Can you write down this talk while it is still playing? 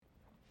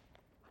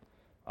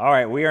All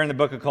right, we are in the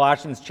book of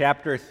Colossians,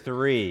 chapter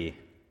 3.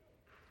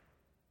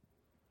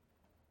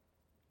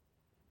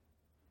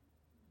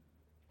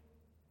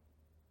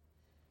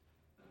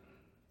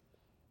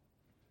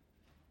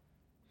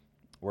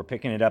 We're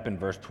picking it up in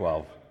verse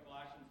 12.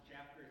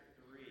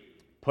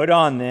 Put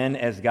on then,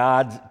 as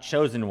God's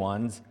chosen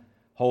ones,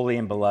 holy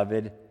and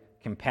beloved,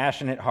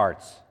 compassionate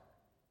hearts,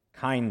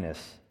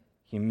 kindness,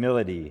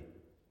 humility,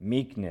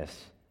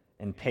 meekness,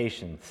 and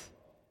patience,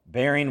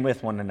 bearing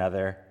with one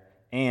another,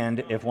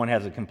 and if one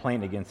has a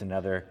complaint against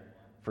another,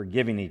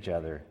 forgiving each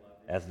other.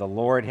 As the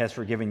Lord has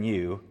forgiven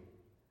you,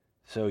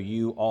 so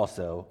you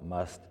also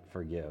must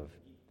forgive.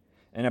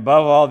 And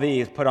above all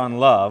these, put on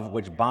love,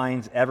 which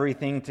binds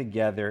everything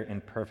together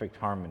in perfect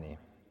harmony.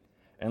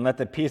 And let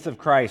the peace of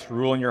Christ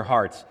rule in your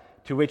hearts,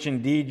 to which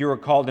indeed you are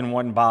called in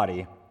one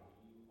body,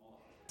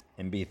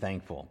 and be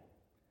thankful.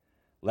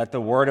 Let the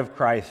word of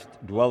Christ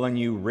dwell in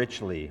you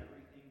richly,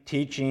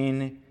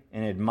 teaching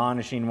and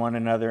admonishing one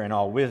another in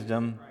all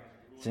wisdom,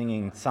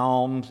 singing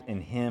psalms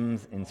and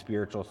hymns and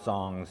spiritual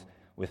songs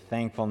with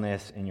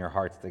thankfulness in your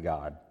hearts to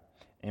God.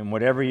 And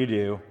whatever you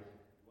do,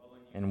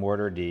 in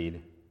word or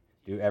deed,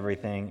 do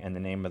everything in the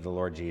name of the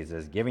Lord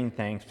Jesus, giving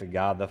thanks to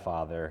God the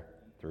Father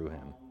through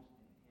him.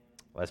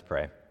 Let's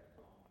pray.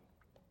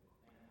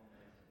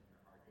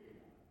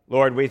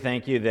 Lord, we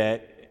thank you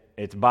that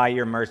it's by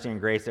your mercy and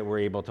grace that we're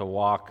able to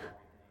walk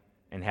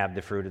and have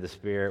the fruit of the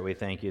Spirit. We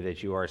thank you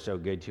that you are so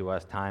good to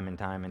us time and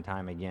time and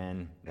time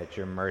again, that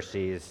your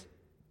mercies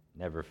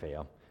never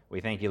fail.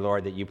 We thank you,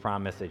 Lord, that you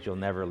promise that you'll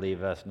never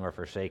leave us nor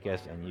forsake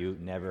us, and you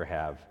never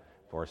have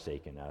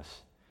forsaken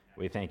us.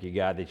 We thank you,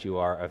 God, that you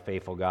are a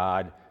faithful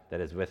God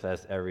that is with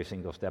us every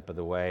single step of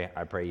the way.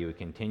 I pray you would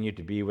continue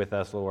to be with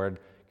us, Lord.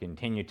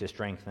 Continue to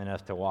strengthen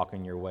us to walk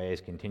in your ways.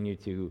 Continue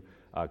to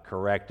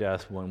correct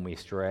us when we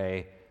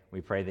stray.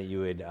 We pray that you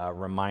would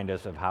remind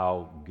us of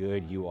how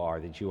good you are,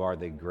 that you are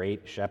the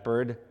great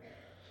shepherd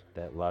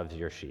that loves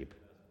your sheep.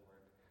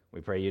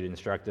 We pray you'd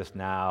instruct us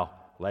now.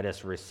 Let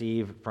us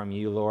receive from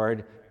you,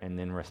 Lord, and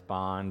then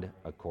respond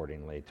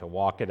accordingly to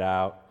walk it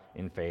out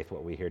in faith,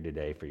 what we hear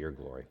today for your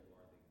glory.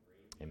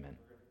 Amen.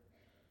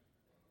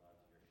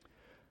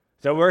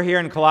 So we're here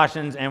in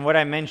Colossians, and what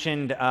I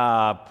mentioned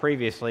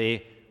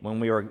previously when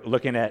we were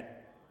looking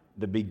at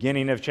the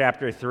beginning of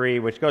chapter 3,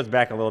 which goes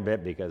back a little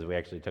bit because we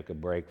actually took a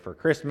break for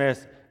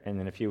Christmas and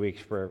then a few weeks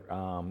for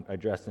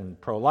addressing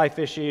pro-life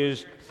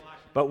issues.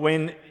 But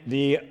when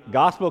the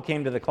gospel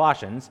came to the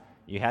Colossians,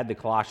 you had the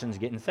Colossians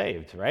getting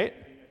saved, right?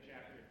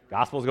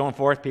 Gospel's going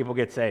forth, people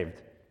get saved.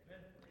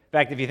 In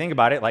fact, if you think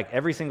about it, like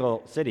every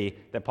single city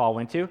that Paul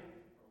went to,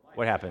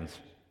 what happens?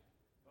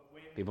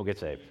 People get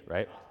saved,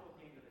 right?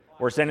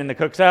 We're sending the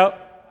cooks out,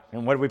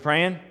 and what are we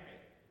praying?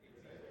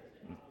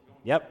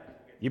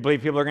 Yep. You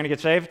believe people are going to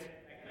get saved?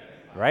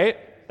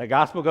 Right? The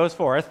gospel goes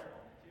forth,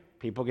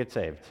 people get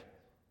saved.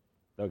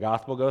 The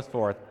gospel goes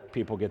forth,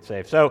 people get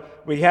saved. So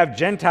we have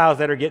Gentiles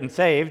that are getting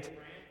saved.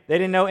 They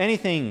didn't know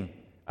anything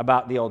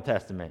about the Old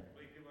Testament.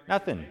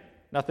 Nothing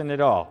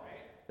at all.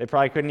 They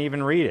probably couldn't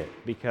even read it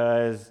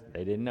because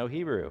they didn't know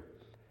Hebrew,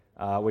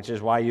 which is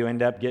why you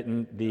end up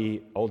getting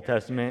the Old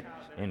Testament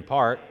in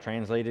part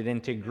translated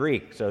into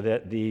Greek so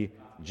that the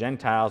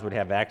Gentiles would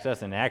have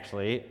access, and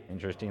actually,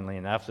 interestingly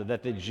enough, so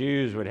that the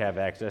Jews would have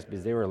access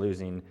because they were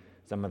losing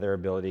some of their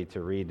ability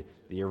to read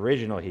the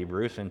original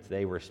Hebrew since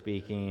they were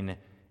speaking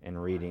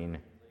and reading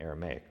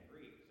Aramaic.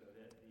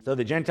 So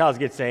the Gentiles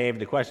get saved.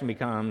 The question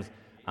becomes,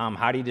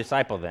 how do you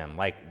disciple them?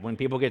 Like when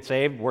people get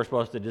saved, we're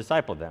supposed to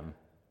disciple them.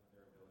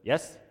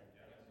 Yes?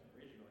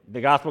 The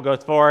gospel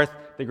goes forth,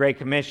 the Great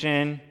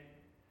Commission.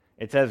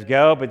 It says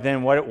go, but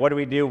then what do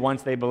we do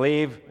once they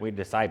believe? We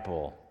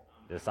disciple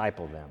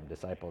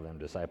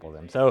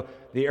them. So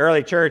the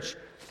early church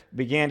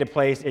began to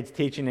place its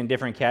teaching in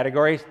different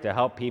categories to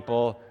help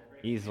people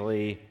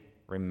easily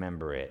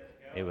remember it.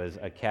 It was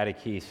a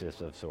catechesis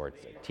of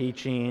sorts,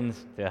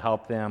 teachings to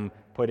help them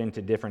put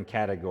into different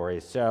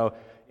categories. So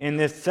in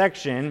this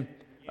section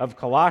of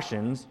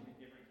Colossians,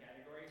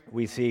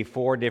 we see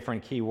 4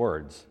 different key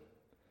words.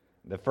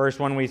 The first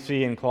one we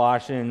see in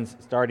Colossians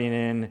starting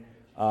in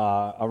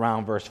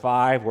around verse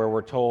 5, where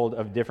we're told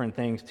of different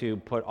things to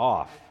put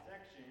off.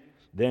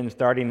 Then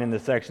starting in the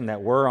section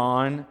that we're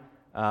on,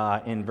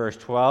 in verse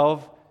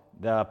 12,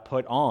 the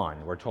put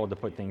on. We're told to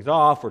put things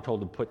off, we're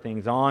told to put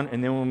things on,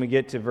 and then when we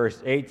get to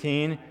verse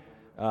 18,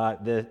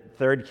 the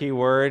third key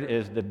word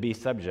is the be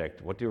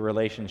subject. What do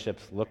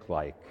relationships look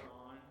like?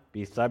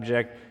 Be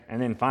subject.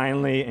 And then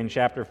finally in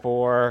chapter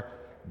 4,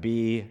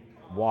 be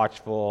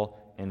watchful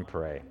and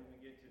pray.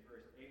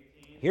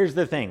 Here's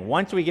the thing.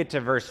 Once we get to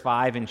verse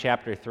 5 in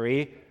chapter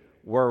 3,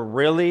 we're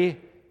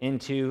really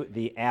into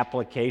the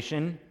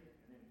application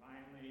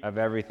of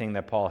everything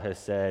that Paul has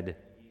said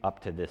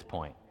up to this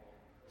point.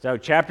 So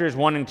chapters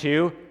 1 and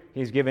 2,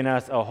 he's given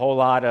us a whole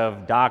lot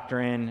of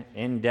doctrine,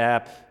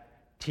 in-depth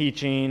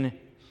teaching,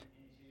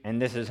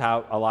 and this is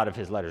how a lot of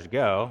his letters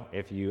go,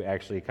 if you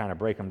actually kind of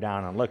break them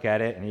down and look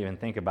at it and even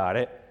think about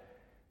it.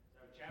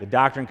 The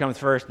doctrine comes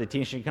first, the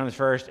teaching comes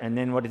first, and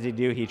then what does he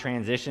do? He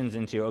transitions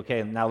into,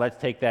 okay, now let's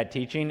take that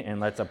teaching and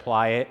let's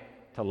apply it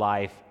to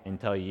life and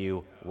tell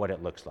you what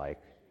it looks like.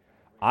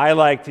 I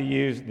like to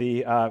use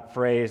the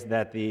phrase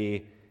that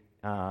the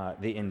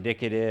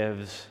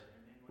indicatives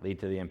lead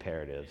to the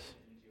imperatives.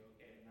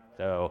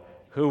 So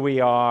who we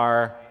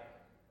are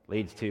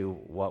leads to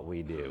what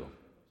we do.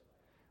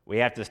 We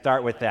have to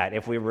start with that.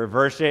 If we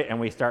reverse it and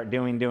we start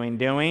doing,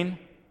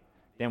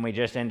 then we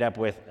just end up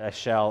with a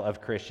shell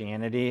of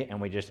Christianity,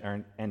 and we just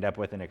end up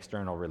with an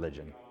external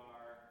religion.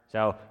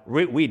 So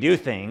we do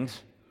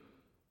things.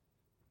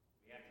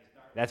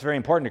 That's very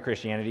important to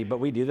Christianity, but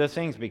we do those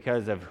things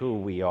because of who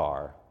we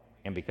are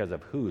and because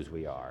of whose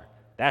we are.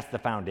 That's the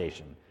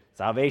foundation.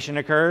 Salvation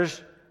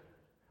occurs.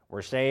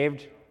 We're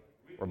saved.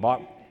 We're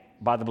bought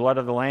by the blood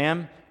of the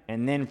Lamb.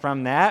 And then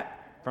from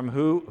that, from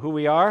who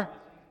we are,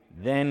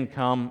 then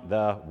come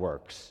the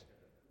works.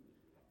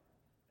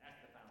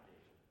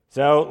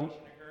 So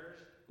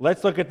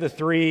let's look at the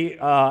three,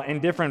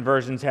 and different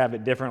versions have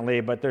it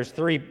differently, but there's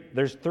three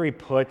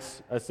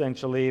puts,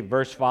 essentially.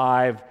 Verse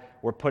 5,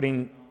 we're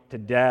putting to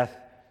death.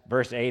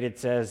 Verse 8, it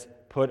says,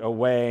 put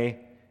away.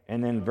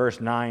 And then verse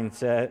 9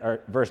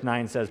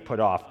 says, put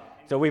off.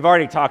 So we've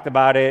already talked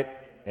about it.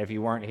 If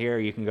you weren't here,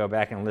 you can go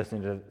back and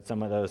listen to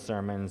some of those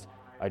sermons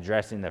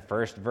addressing the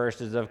first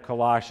verses of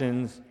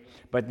Colossians.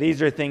 But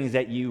these are things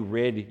that you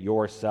rid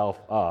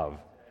yourself of.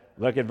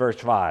 Look at verse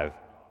 5.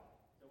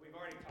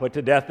 Put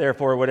to death,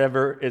 therefore,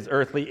 whatever is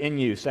earthly in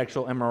you: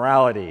 sexual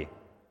immorality,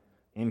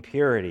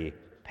 impurity,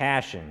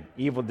 passion,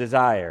 evil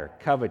desire,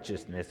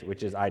 covetousness,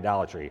 which is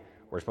idolatry.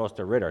 We're supposed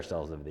to rid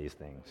ourselves of these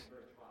things.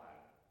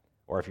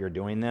 Or if you're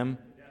doing them,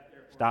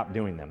 stop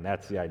doing them.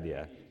 That's the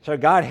idea. So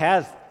God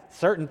has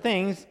certain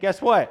things,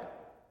 guess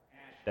what?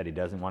 That he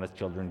doesn't want his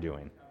children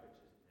doing.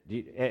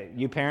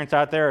 You parents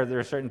out there, are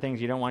there certain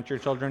things you don't want your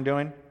children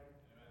doing?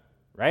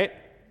 Right?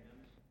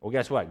 Well,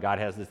 guess what? God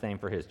has the same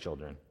for his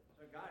children.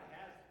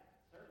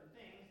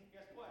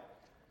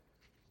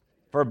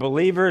 For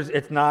believers,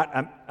 it's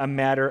not a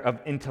matter of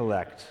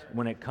intellect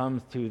when it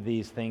comes to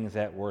these things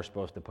that we're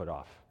supposed to put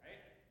off.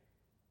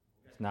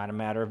 It's not a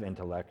matter of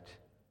intellect.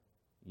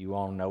 You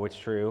all know it's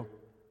true.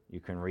 You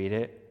can read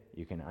it.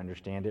 You can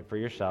understand it for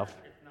yourself.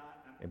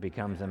 It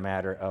becomes a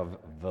matter of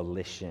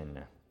volition.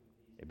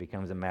 It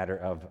becomes a matter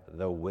of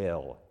the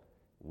will.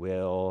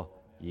 Will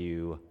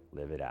you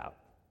live it out?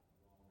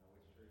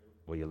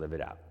 Will you live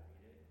it out?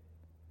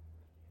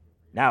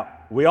 Now,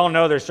 we all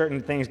know there's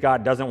certain things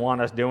God doesn't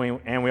want us doing,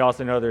 and we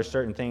also know there's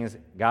certain things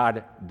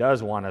God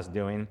does want us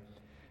doing.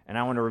 And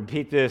I want to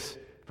repeat this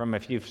from a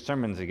few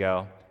sermons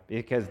ago,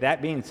 because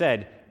that being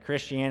said,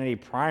 Christianity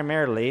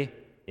primarily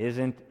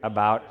isn't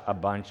about a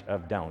bunch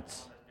of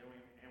don'ts.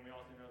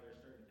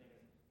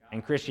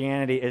 And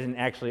Christianity isn't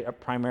actually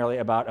primarily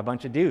about a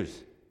bunch of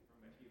do's.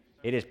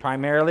 It is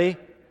primarily,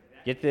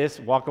 get this,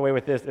 walk away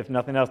with this, if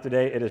nothing else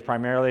today, it is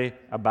primarily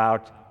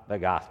about the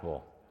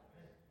gospel.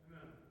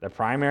 The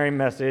primary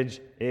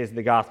message is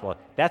the gospel.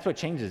 That's what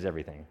changes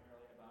everything.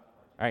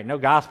 All right, no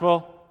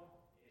gospel,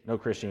 no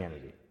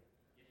Christianity.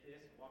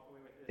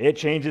 It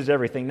changes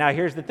everything. Now,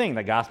 here's the thing.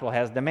 The gospel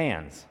has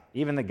demands.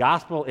 Even the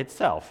gospel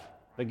itself,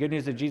 the good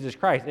news of Jesus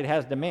Christ, it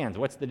has demands.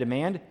 What's the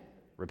demand?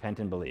 Repent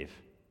and believe.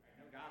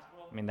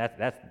 I mean,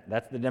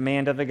 that's the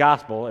demand of the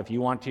gospel. If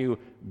you want to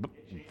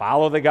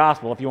follow the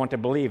gospel, if you want to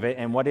believe it.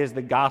 And what is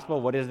the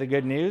gospel? What is the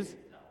good news?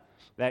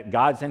 That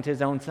God sent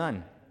his own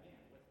son.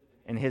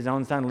 And his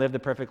own son lived the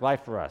perfect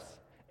life for us.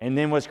 And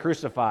then was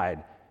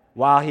crucified.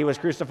 While he was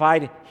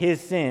crucified, our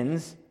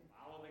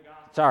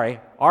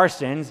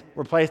sins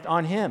were placed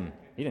on him.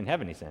 He didn't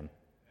have any sin.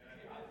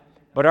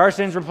 But our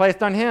sins were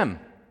placed on him.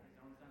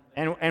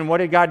 And what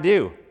did God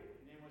do?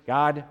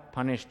 God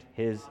punished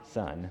his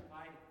son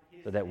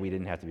so that we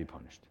didn't have to be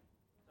punished.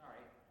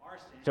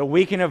 So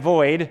we can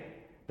avoid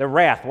the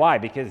wrath. Why?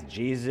 Because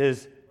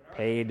Jesus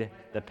paid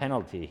the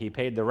penalty. He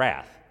paid the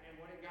wrath.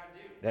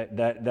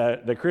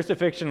 The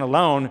crucifixion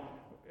alone,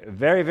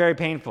 very, very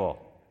painful.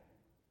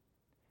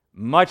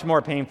 Much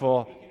more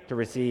painful to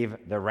receive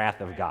the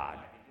wrath of God.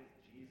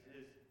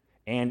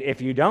 And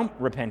if you don't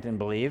repent and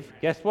believe,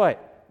 guess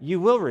what? You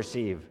will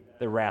receive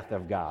the wrath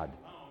of God.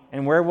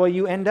 And where will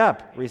you end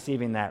up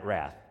receiving that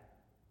wrath?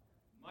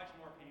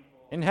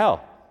 In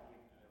hell.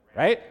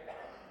 Right?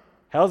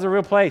 Hell's a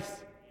real place.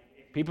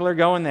 People are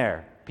going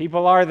there.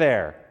 People are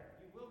there.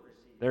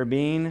 They're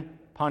being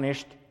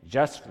punished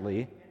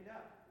justly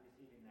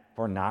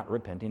for not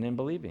repenting and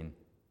believing.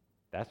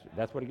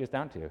 That's what it gets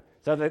down to.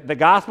 So the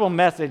gospel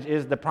message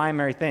is the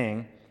primary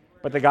thing,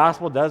 but the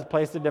gospel does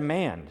place a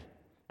demand.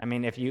 I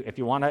mean, if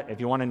you want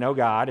to know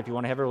God, if you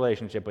want to have a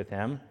relationship with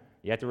him,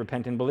 you have to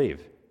repent and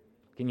believe.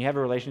 Can you have a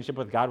relationship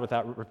with God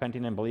without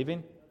repenting and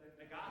believing?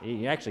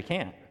 You actually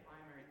can't.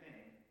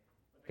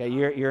 Okay,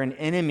 you're an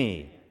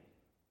enemy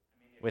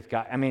with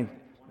God. I mean,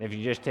 if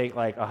you just take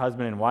like a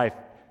husband and wife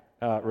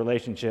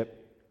relationship,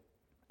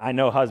 I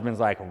know husbands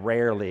like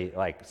rarely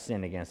like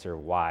sin against their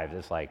wives.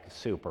 It's like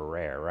super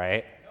rare,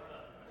 right?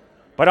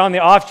 But on the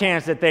off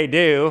chance that they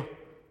do,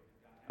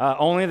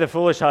 only the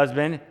foolish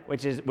husband,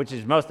 which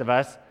is most of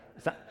us,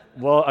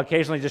 will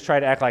occasionally just try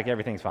to act like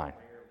everything's fine.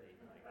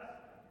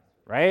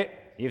 Right?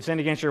 You've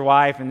sinned against your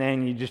wife, and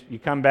then you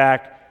come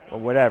back, or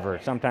whatever,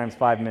 sometimes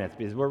 5 minutes,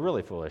 because we're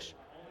really foolish.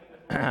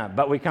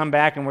 But we come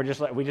back, and we just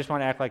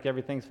want to act like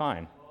everything's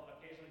fine.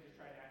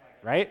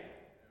 Right?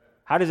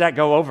 How does that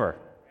go over?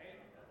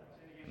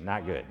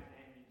 Not good.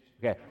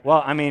 Okay,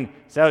 well,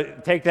 so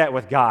take that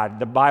with God.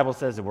 The Bible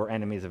says that we're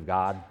enemies of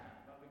God.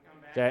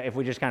 So if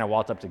we just kind of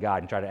waltz up to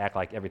God and try to act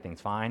like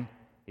everything's fine,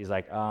 he's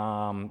like,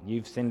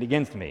 you've sinned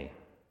against me.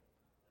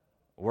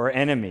 We're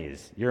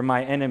enemies. You're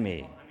my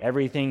enemy.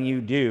 Everything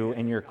you do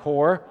in your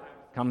core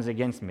comes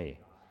against me.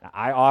 Now,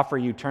 I offer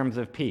you terms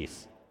of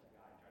peace.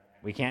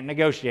 We can't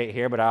negotiate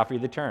here, but I offer you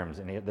the terms.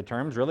 And the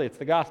terms, really, it's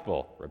the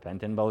gospel.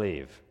 Repent and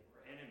believe.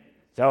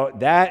 So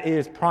that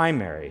is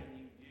primary.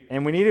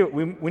 And we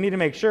need to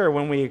make sure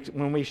when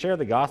we share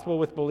the gospel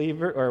with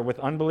with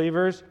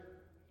unbelievers,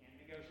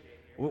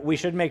 we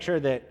should make sure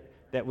that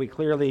we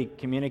clearly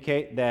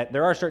communicate that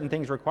there are certain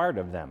things required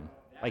of them.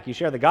 Like you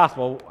share the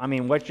gospel,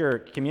 what you're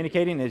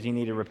communicating is you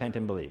need to repent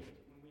and believe.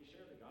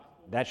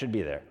 That should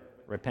be there.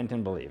 Repent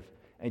and believe.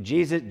 And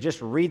Jesus,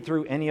 just read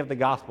through any of the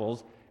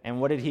gospels, and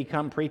what did he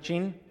come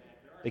preaching?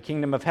 The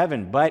kingdom of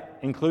heaven. But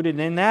included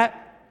in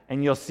that,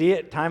 and you'll see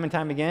it time and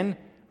time again,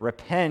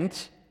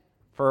 repent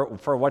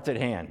for what's at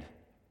hand.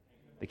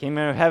 The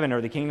kingdom of heaven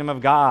or the kingdom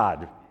of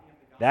God.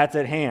 That's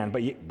at hand,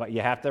 but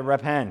you have to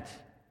repent.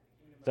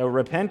 So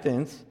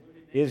repentance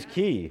is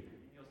key.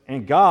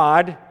 And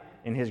God,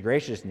 in his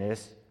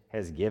graciousness,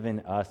 has given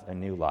us a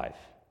new life.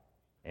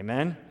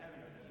 Amen?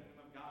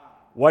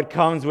 What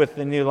comes with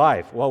the new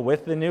life? Well,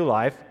 with the new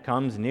life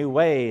comes new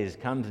ways,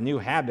 comes new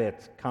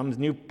habits, comes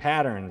new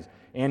patterns,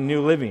 and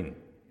new living.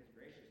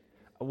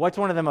 What's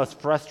one of the most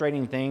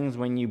frustrating things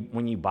when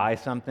you buy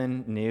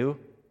something new,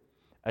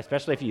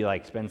 especially if you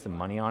spend some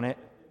money on it?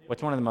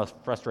 What's one of the most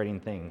frustrating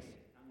things?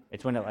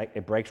 It's when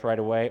it breaks right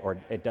away or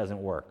it doesn't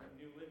work.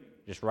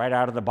 Just right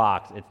out of the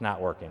box, it's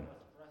not working.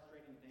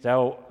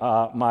 So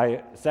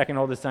my second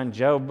oldest son,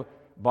 Job,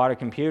 bought a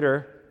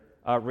computer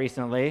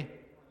recently,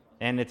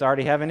 and it's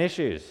already having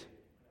issues.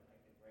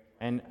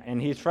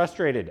 And he's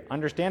frustrated,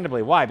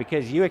 understandably. Why?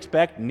 Because you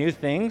expect new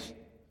things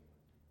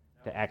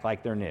to act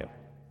like they're new.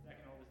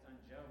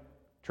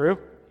 True?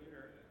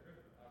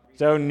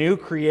 So new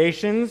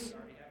creations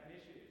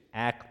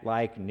act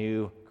like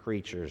new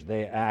creatures.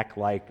 They act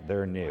like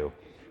they're new.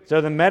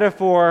 So the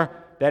metaphor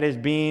that is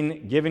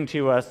being given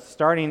to us,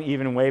 starting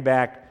even way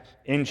back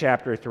in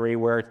chapter 3,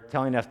 where it's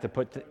telling us to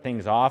put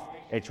things off,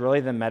 it's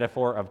really the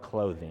metaphor of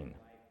clothing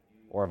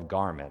or of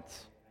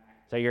garments.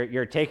 So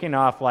you're taking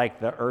off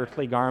the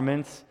earthly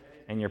garments,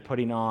 and you're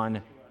putting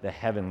on the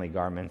heavenly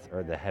garments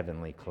or the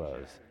heavenly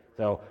clothes.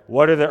 So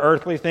what are the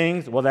earthly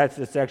things? Well, that's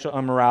the sexual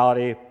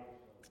immorality,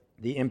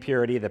 the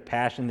impurity, the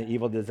passion, the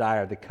evil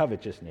desire, the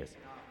covetousness.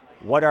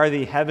 What are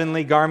the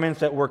heavenly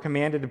garments that we're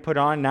commanded to put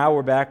on? Now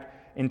we're back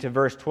into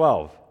verse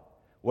 12.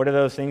 What do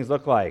those things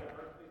look like?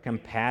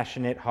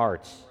 Compassionate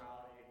hearts,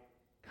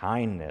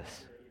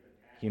 kindness,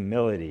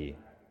 humility,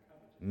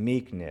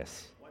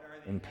 meekness,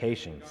 and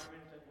patience.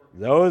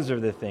 Those are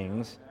the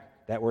things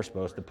that we're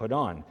supposed to put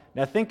on.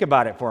 Now think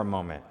about it for a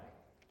moment.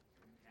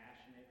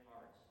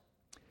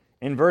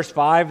 In verse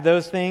 5,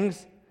 those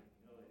things,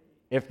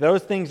 if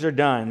those things are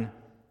done,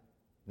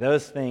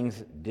 those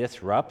things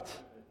disrupt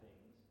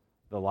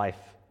the life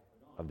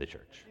of the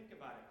church.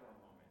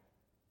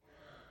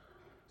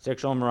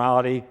 Sexual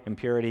immorality,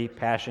 impurity,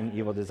 passion,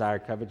 evil desire,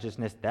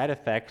 covetousness, that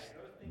affects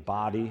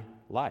body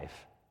life.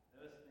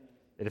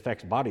 It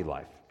affects body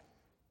life.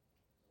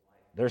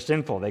 They're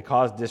sinful. They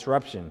cause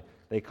disruption.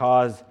 They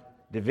cause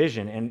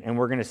division. And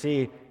we're going to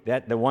see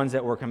that the ones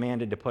that we're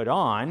commanded to put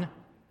on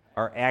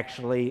are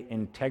actually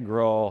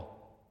integral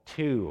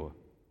to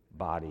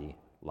body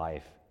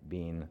life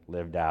being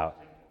lived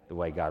out the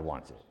way God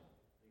wants it.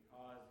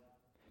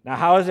 Now,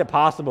 how is it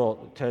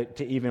possible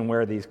to even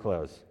wear these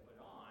clothes?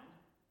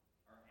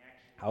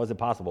 How is it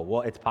possible?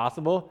 Well, it's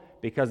possible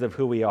because of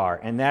who we are.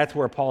 And that's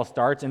where Paul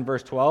starts in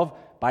verse 12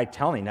 by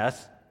telling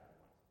us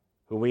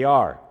who we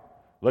are.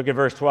 Look at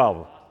verse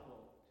 12.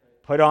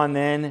 Put on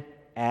then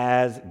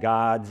as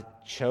God's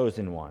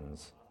chosen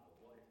ones,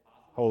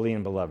 holy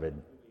and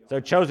beloved. So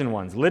chosen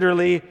ones,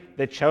 literally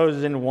the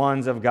chosen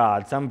ones of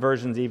God. Some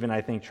versions even,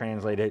 I think,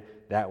 translate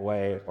it that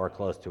way or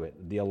close to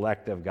it, the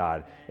elect of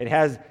God. It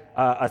has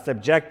a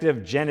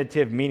subjective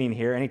genitive meaning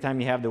here.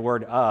 Anytime you have the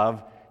word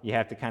of, you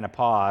have to kind of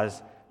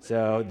pause.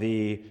 So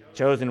the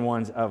chosen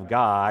ones of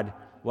God,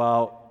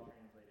 well,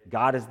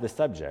 God is the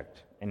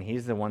subject, and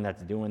he's the one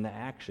that's doing the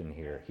action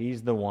here.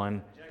 He's the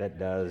one that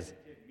does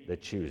the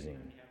choosing,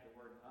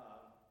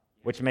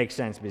 which makes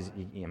sense because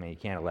you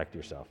can't elect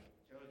yourself.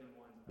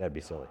 That'd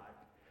be silly.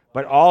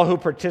 But all who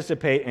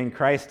participate in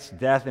Christ's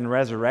death and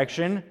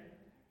resurrection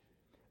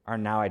are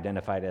now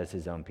identified as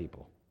his own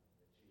people.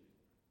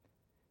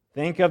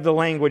 Think of the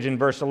language in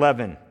verse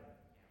 11.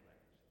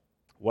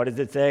 What does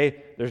it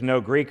say? There's no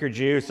Greek or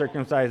Jew,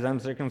 circumcised,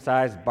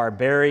 uncircumcised,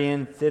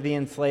 barbarian,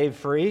 Scythian, slave,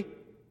 free.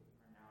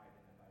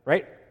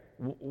 Right?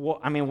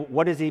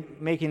 What is he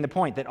making the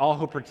point? That all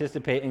who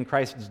participate in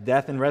Christ's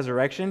death and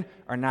resurrection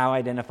are now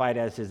identified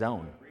as his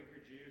own.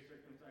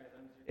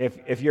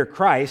 If you're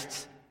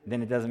Christ's,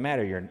 then it doesn't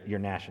matter your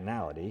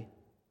nationality,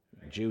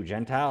 Jew,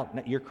 Gentile,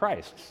 you're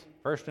Christ's.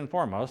 First and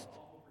foremost,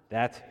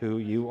 that's who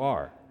you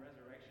are.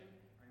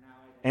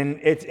 And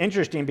it's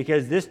interesting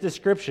because this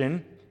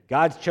description,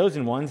 God's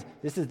chosen ones,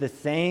 this is the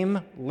same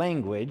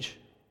language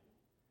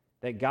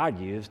that God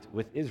used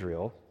with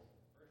Israel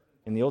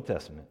in the Old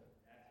Testament.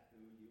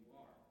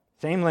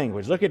 Same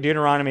language. Look at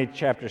Deuteronomy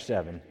chapter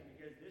 7.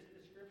 Because this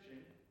description,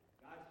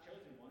 God's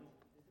chosen ones,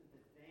 this is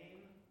the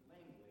same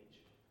language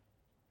that God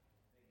used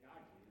with Israel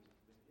in the Old Testament.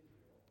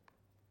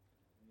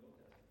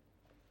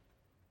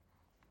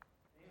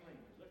 Same language.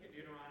 Look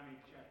at Deuteronomy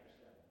chapter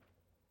 7.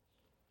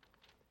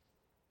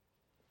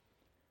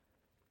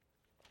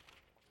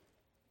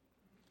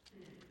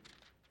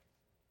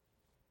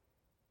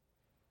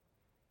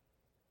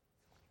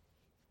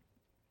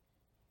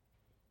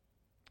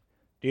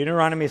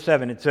 Deuteronomy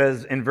 7, it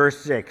says in verse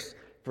 6,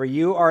 "For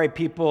you are a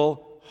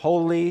people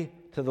holy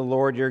to the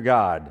Lord your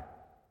God.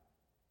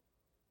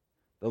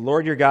 The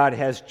Lord your God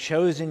has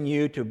chosen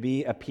you to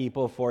be a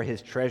people for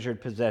his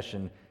treasured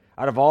possession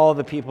out of all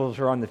the peoples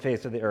who are on the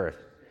face of the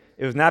earth.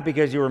 It was not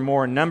because you were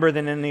more in number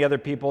than any other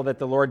people that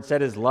the Lord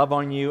set his love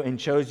on you and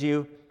chose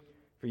you,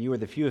 for you were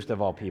the fewest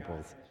of all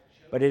peoples.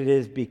 But it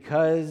is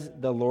because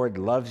the Lord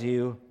loves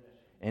you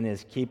and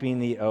is keeping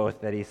the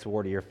oath that he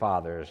swore to your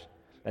fathers,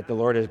 that the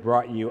Lord has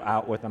brought you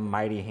out with a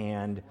mighty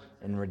hand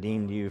and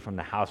redeemed you from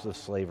the house of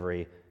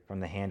slavery, from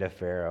the hand of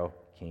Pharaoh,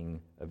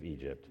 king of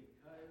Egypt."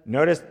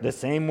 Notice the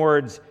same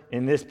words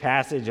in this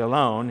passage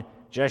alone,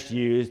 just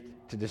used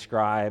to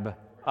describe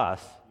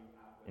us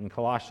in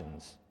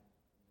Colossians.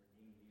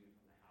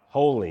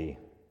 Holy,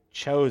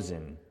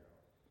 chosen.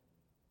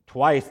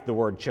 Twice the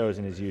word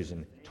chosen is used.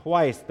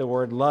 Twice the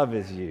word love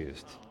is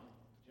used.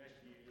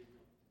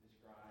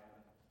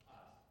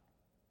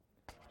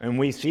 And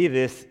we see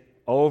this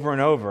over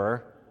and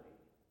over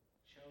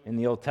in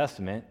the Old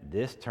Testament,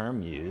 this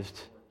term used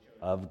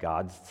of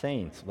God's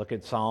saints. Look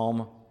at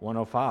Psalm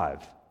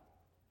 105.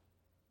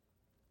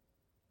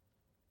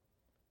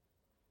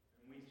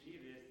 And we see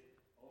this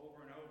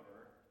over and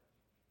over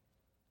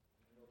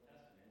in the Old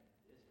Testament,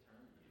 this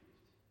term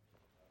used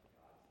of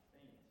God's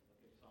saints.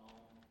 Look at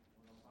Psalm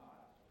 105.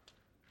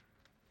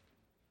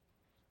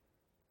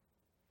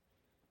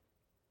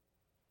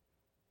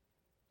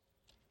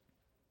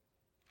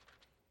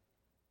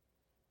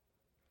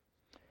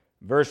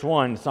 Verse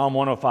 1, Psalm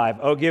 105,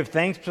 "Oh, give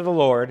thanks to the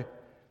Lord,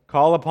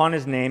 call upon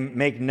his name,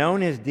 make known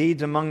his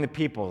deeds among the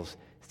peoples.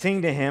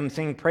 Sing to him,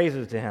 sing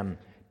praises to him.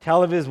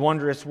 Tell of his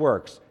wondrous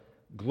works.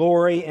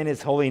 Glory in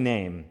his holy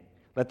name.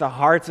 Let the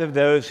hearts of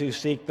those who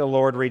seek the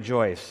Lord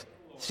rejoice.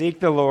 Seek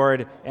the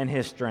Lord and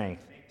his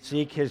strength.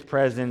 Seek his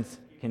presence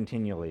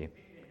continually.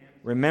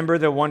 Remember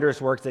the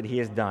wondrous works that he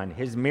has done,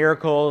 his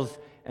miracles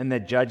and the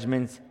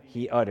judgments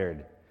he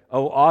uttered.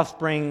 O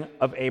offspring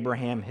of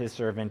Abraham, his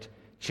servant,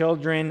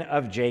 children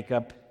of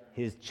Jacob,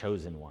 his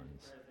chosen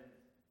ones."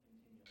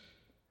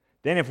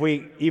 Then if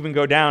we even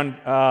go down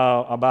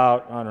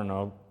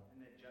about,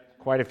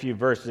 quite a few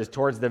verses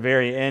towards the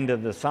very end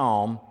of the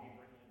psalm,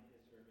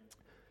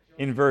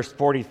 in verse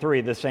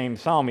 43, the same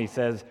psalm, he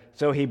says,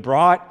 "So he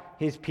brought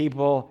his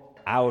people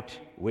out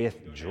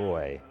with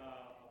joy,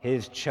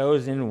 his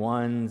chosen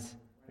ones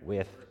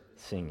with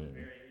singing."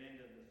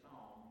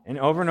 And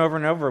over and over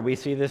and over, we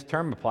see this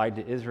term applied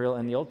to Israel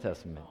in the Old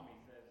Testament.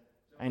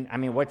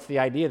 And what's the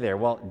idea there?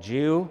 Well,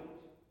 Jew,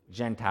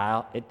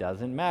 Gentile, it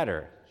doesn't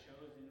matter.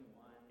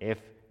 If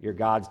you're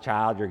God's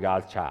child, you're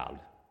God's child.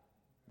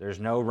 There's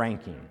no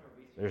ranking.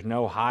 There's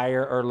no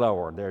higher or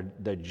lower.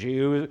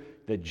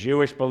 The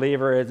Jewish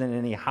believer isn't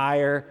any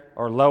higher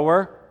or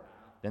lower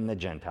than the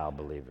Gentile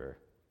believer.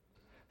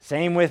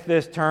 Same with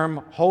this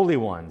term, holy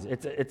ones.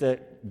 It's a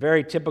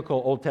very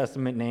typical Old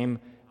Testament name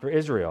for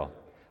Israel.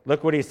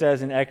 Look what he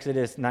says in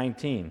Exodus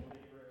 19.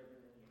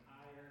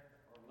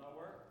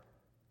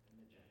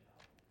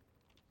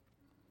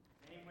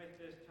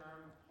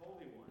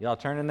 Y'all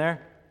turning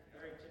there?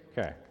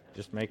 Okay,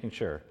 just making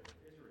sure.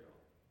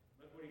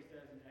 Look what he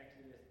says in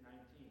Exodus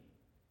 19.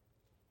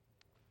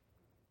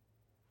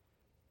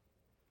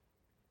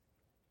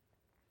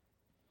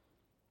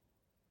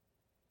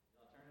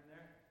 Y'all turning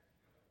there?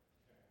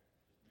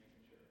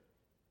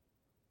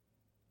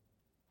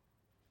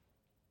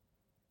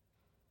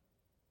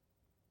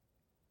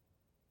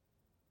 Okay,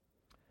 just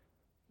making sure.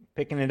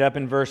 Picking it up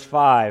in verse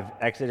 5,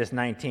 Exodus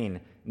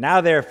 19.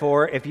 "Now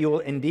therefore, if you will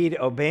indeed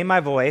obey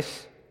my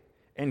voice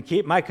and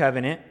keep my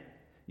covenant,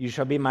 you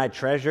shall be my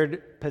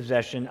treasured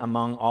possession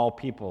among all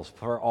peoples,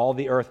 for all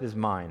the earth is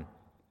mine.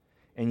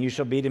 And you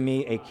shall be to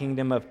me a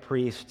kingdom of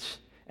priests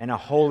and a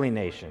holy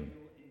nation.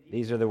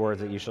 These are the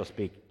words that you shall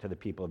speak to the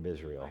people of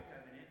Israel."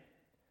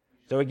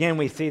 So again,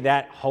 we see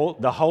that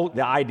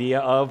the idea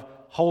of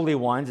holy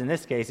ones. In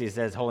this case, he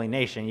says holy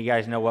nation. You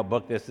guys know what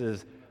book this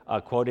is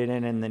quoted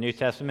in the New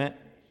Testament?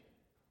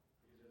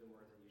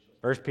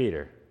 1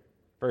 Peter.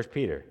 1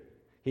 Peter.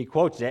 He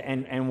quotes it,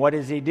 and what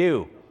does he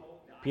do?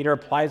 Peter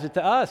applies it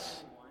to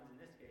us.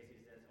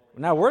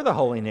 Now we're the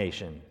holy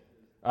nation.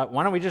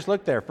 Why don't we just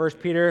look there? 1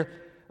 Peter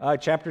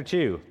chapter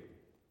 2.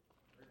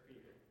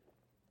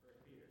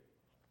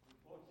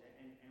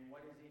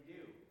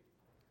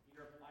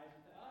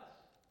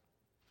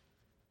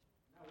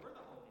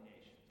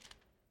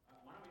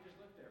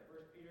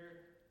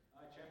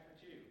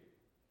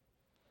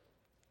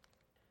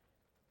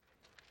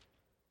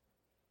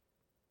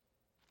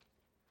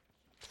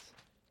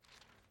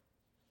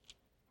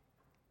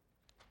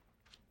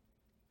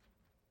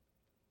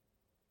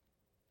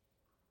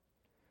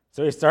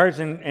 So he starts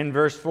in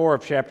verse 4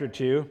 of chapter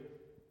 2.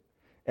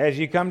 As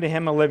you come to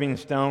him, a living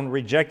stone,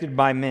 rejected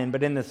by men,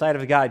 but in the sight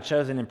of God,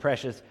 chosen and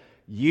precious,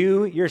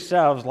 you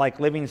yourselves, like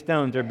living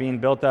stones, are being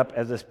built up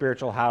as a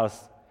spiritual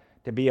house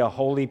to be a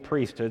holy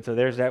priesthood. So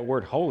there's that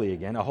word holy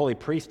again, a holy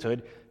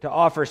priesthood, to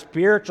offer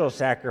spiritual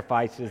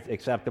sacrifices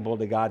acceptable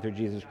to God through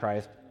Jesus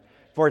Christ.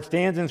 For it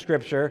stands in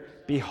Scripture,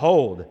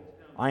 behold,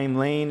 I am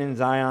laying in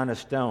Zion a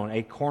stone,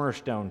 a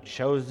cornerstone,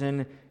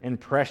 chosen and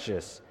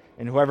precious,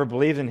 and whoever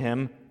believes in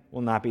him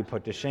will not be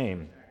put to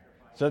shame.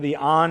 So the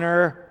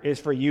honor is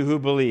for you who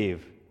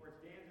believe,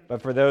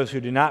 but for those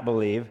who do not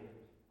believe,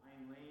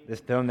 the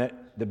stone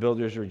that the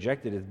builders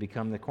rejected has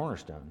become the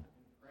cornerstone,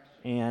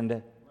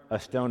 and a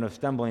stone of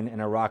stumbling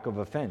and a rock of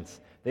offense.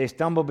 They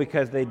stumble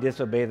because they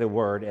disobey the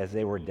word as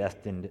they were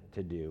destined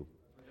to do.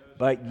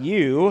 But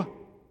you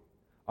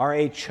are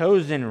a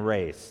chosen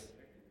race,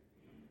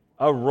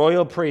 a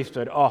royal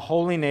priesthood, a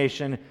holy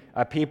nation,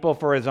 a people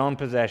for his own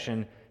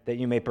possession, that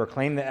you may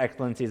proclaim the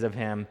excellencies of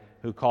him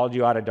who called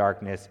you out of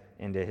darkness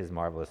into his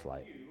marvelous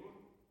light.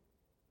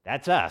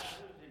 That's us.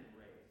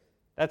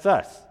 That's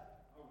us.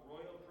 A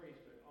royal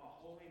priesthood, a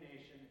holy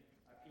nation,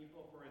 a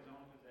people for his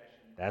own possession.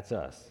 That's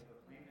us.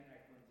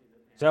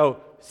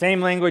 So,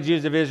 same language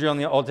used of Israel in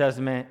the Old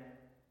Testament,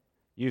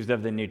 used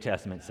of the New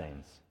Testament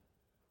saints.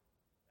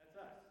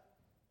 That's us.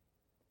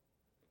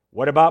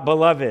 What about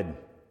beloved?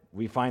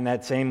 We find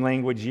that same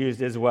language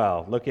used as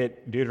well. Look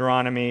at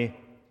Deuteronomy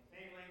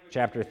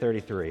chapter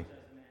 33.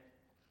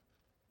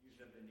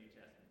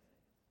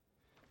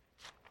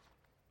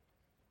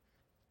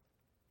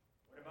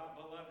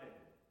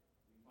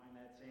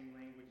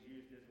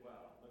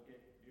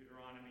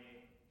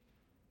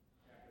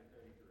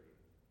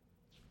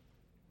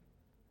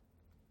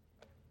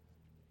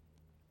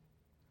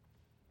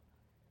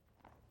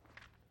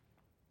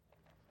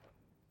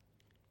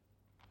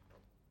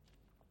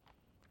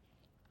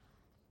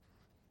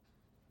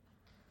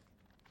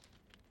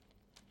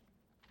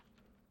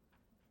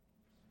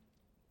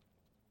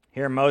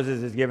 Here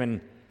Moses is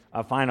given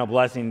a final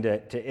blessing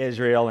to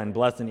Israel and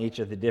blessing each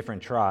of the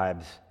different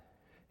tribes.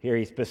 Here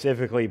he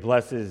specifically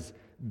blesses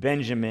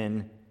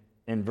Benjamin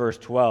in verse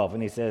 12.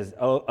 And he says,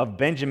 of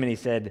Benjamin he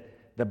said,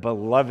 the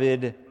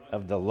beloved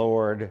of the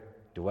Lord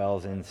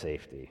dwells in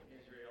safety.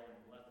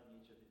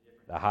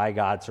 The high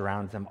God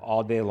surrounds him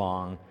all day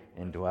long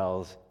and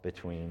dwells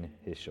between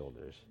his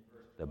shoulders.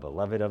 The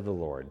beloved of the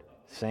Lord.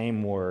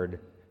 Same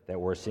word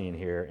that we're seeing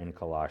here in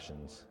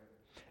Colossians.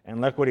 And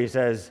look what he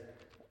says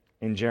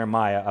in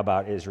Jeremiah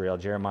about Israel,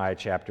 Jeremiah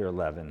chapter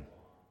 11. Look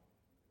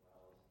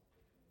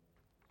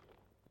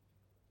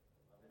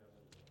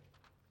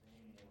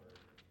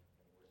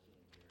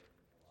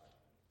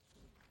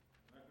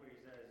what he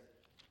says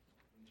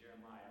in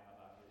Jeremiah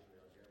about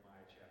Israel,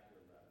 Jeremiah chapter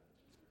 11.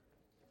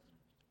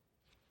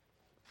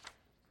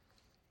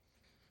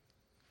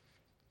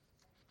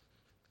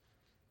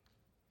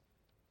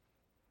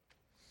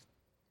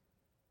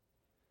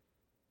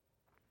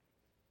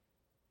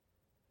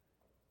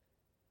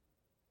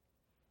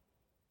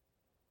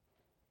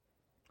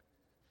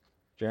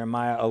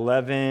 Jeremiah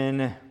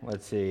 11,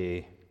 let's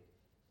see.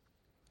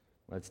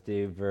 Let's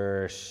do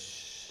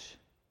verse...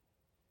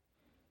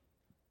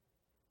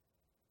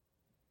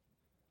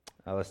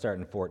 let's start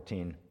in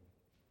 14.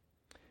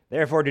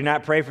 Therefore, do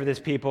not pray for this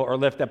people or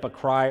lift up a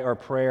cry or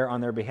prayer on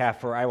their behalf,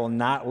 for I will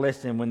not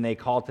listen when they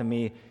call to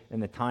me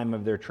in the time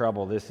of their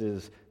trouble. This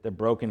is the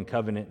broken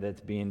covenant that's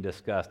being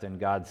discussed, and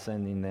God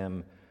sending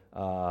them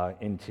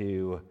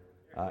into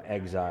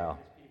exile.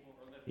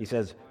 He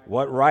says,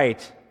 what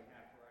right...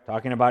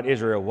 Talking about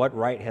Israel, what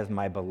right has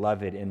my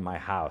beloved in my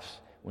house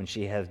when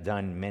she has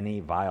done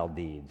many vile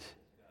deeds?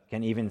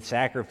 Can even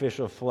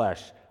sacrificial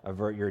flesh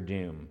avert your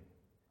doom?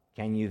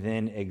 Can you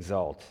then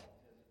exult?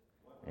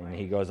 And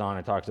he goes on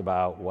and talks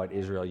about what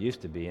Israel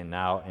used to be and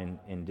now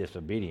in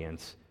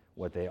disobedience,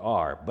 what they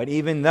are. But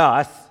even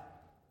thus,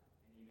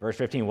 verse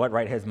 15, what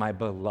right has my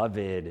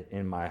beloved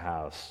in my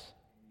house?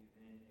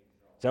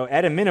 So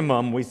at a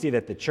minimum, we see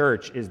that the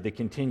church is the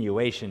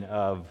continuation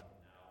of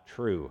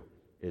true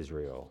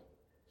Israel.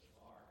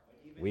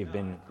 We've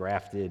been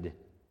grafted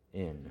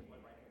in.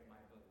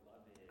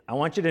 I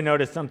want you to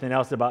notice something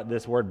else about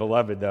this word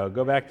beloved, though.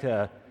 Go back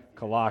to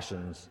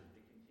Colossians.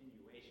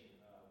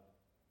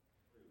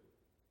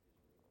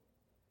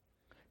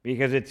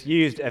 Because it's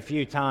used a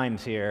few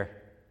times here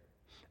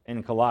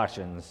in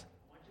Colossians.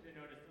 I want you to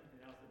notice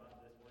something else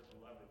about this word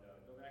beloved,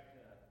 though. Go back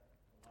to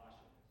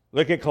Colossians.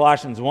 Look at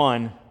Colossians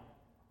 1.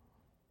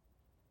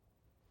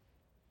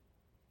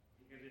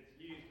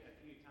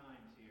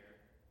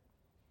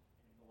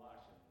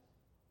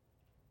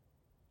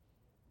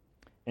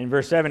 In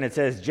verse 7, it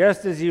says,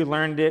 just as you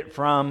learned it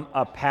from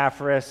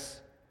Epaphras,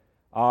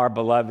 our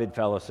beloved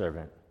fellow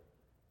servant.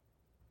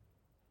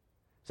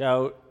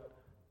 So,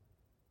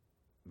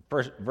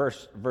 verse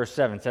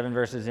 7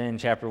 verses in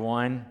chapter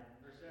 1,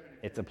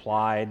 it's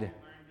applied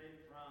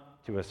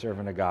to a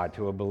servant of God,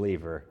 to a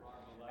believer.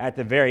 At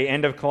the very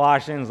end of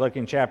Colossians, look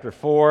in chapter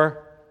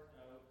 4.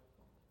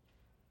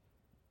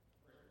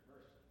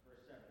 Verse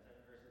 7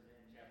 verses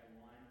in chapter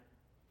 1,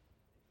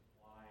 it's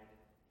applied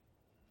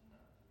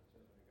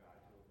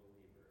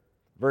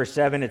Verse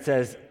 7, it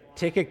says,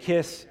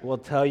 Tychicus will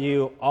tell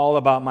you all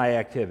about my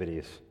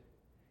activities.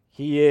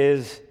 He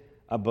is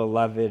a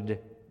beloved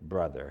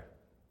brother.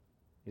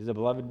 He's a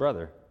beloved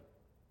brother.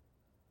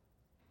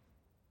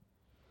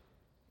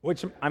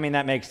 Which, I mean,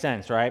 that makes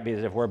sense, right?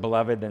 Because if we're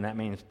beloved, then that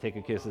means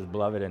Tychicus is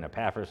beloved, and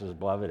Epaphras is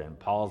beloved, and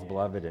Paul's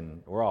beloved,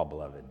 and we're all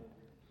beloved.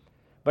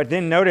 But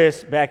then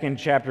notice, back in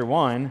chapter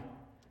 1,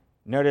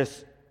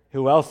 notice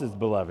who else is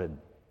beloved.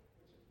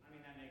 I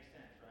mean, that makes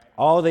sense, right?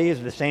 All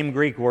these, the same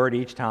Greek word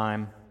each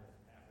time.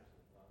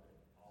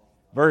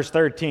 Verse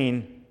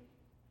 13,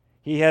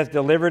 he has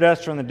delivered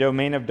us from the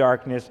domain of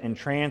darkness and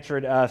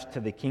transferred us to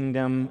the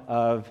kingdom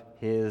of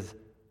his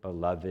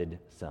beloved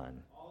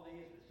Son.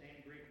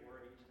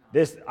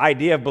 This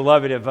idea of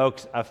beloved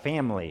evokes a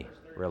family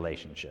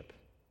relationship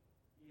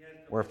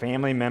where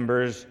family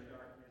members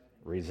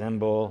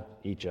resemble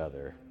each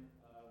other.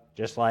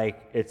 Just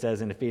like it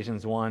says in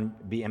Ephesians 1,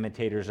 be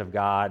imitators of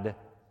God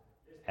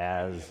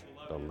as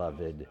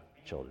beloved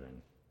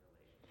children.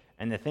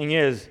 And the thing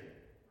is,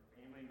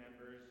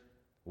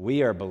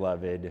 we are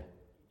beloved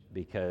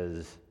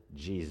because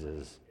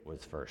Jesus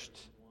was first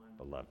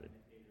beloved.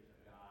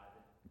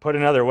 Put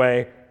another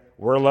way,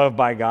 we're loved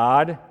by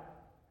God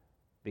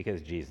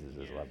because Jesus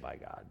is loved by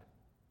God.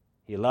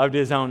 He loved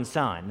his own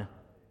Son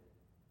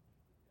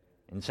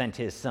and sent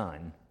his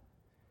Son,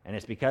 and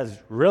it's because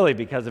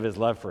of his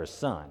love for his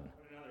Son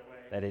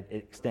that it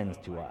extends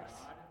to us.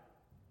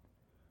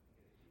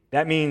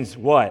 That means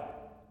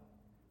what?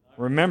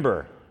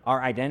 Remember,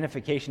 our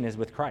identification is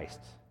with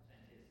Christ.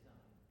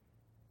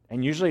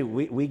 And usually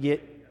we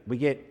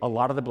get a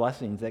lot of the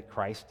blessings that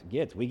Christ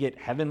gets. We get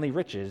heavenly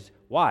riches.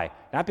 Why?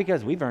 Not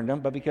because we've earned them,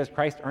 but because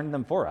Christ earned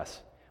them for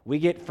us. We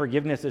get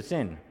forgiveness of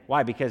sin.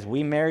 Why? Because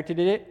we merited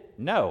it?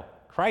 No.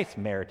 Christ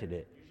merited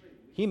it.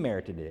 He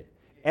merited it.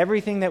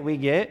 Everything that we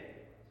get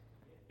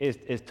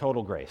is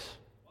total grace.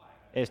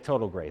 It's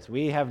total grace.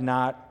 We have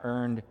not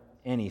earned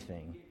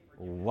anything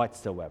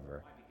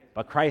whatsoever.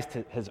 But Christ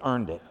has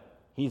earned it.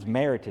 He's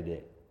merited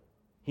it.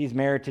 He's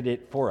merited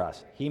it for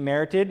us. He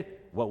merited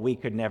what we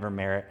could never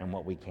merit and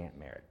what we can't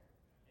merit.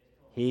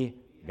 He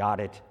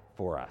got it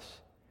for us.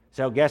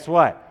 So guess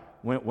what?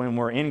 When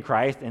we're in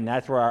Christ, and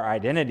that's where our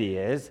identity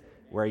is,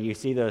 where you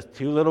see those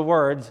two little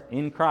words,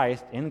 in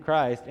Christ, in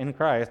Christ, in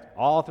Christ,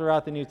 all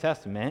throughout the New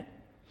Testament.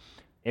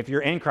 If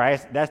you're in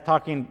Christ, that's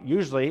talking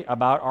usually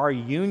about our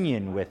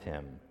union with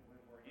him.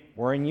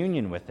 We're in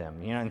union with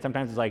him. And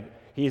sometimes it's like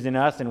he's in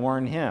us and we're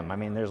in him. I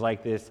mean, there's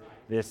like this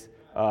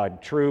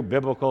true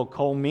biblical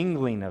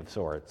commingling of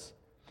sorts.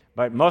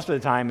 But most of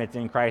the time it's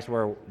in Christ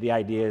where the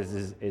idea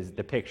is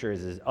the picture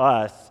is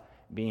us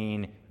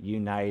being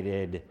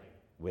united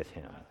with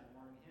him.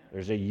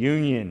 There's a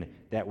union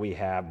that we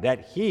have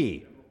that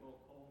he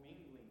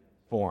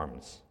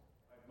forms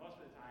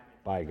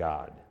by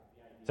God.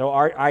 So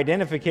our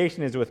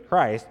identification is with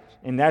Christ,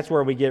 and that's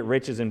where we get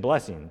riches and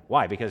blessing.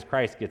 Why? Because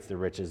Christ gets the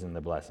riches and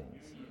the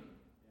blessings.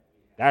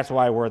 That's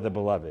why we're the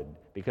beloved,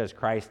 because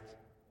Christ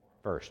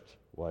first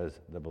was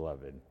the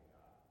beloved.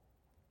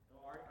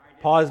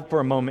 Pause for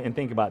a moment and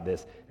think about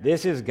this.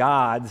 This is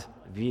God's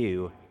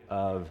view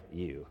of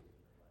you.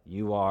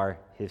 You are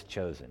his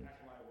chosen.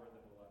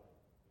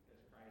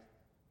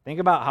 Think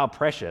about how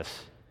precious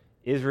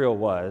Israel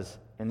was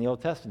in the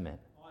Old Testament.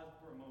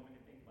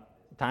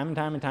 Time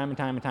and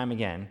time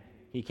again,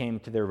 he came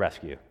to their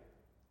rescue.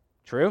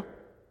 True?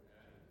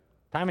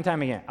 Time and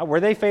time again. Were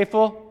they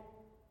faithful?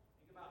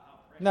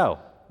 No.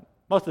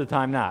 Most of the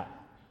time, not.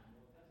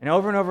 And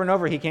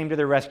over, he came to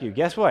their rescue.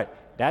 Guess what?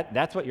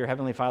 That's what your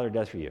Heavenly Father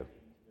does for you.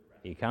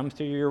 He comes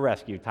to your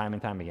rescue time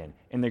and time again.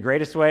 In the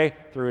greatest way,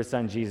 through his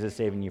Son Jesus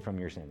saving you from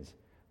your sins.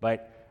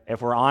 But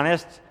if we're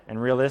honest and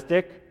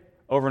realistic,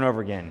 over and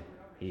over again,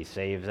 he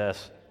saves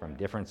us from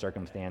different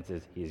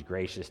circumstances. He's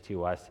gracious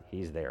to us.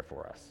 He's there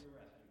for us.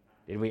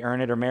 Did we earn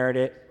it or merit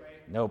it?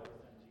 Nope.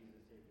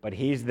 But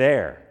he's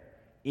there,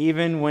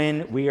 even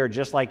when we are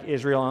just like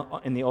Israel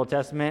in the Old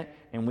Testament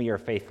and we are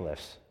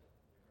faithless.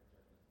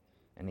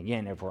 And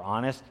again, if we're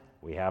honest,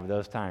 we have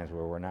those times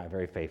where we're not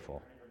very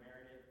faithful.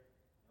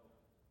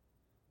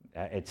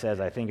 It says,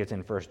 I think it's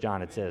in 1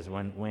 John, it says,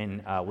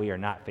 when we are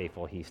not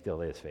faithful, he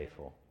still is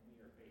faithful.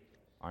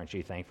 Aren't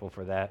you thankful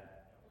for that?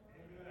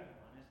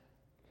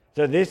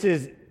 So this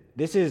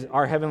is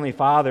our Heavenly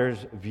Father's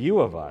view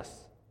of us.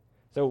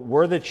 So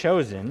we're the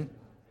chosen,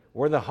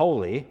 we're the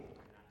holy,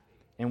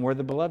 and we're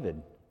the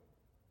beloved.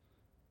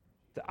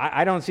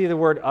 I don't see the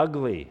word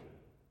ugly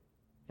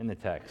in the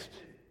text.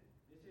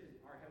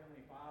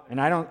 And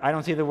I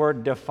don't see the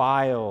word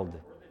defiled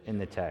in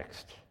the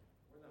text.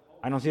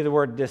 I don't see the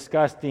word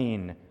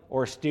disgusting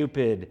or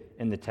stupid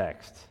in the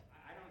text.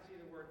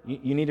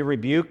 You need to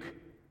rebuke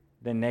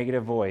the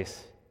negative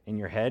voice in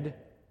your head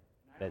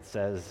that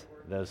says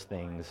those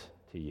things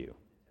to you.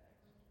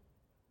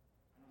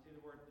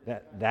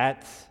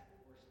 That's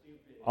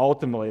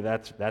ultimately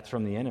that's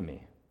from the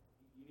enemy.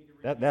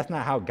 That's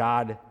not how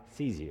God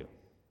sees you.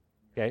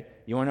 Okay?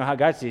 You want to know how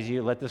God sees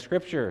you? Let the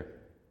Scripture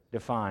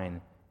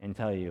define and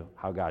tell you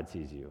how God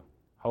sees you.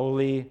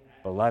 Holy,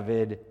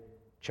 beloved,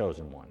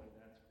 chosen one.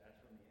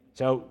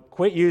 So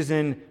quit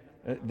using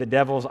the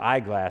devil's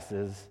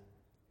eyeglasses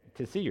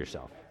to see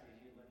yourself,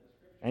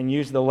 and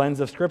use the lens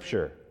of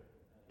Scripture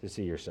to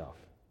see yourself.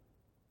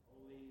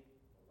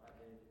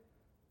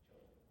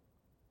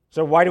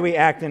 So why do we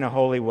act in a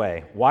holy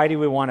way? Why do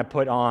we want to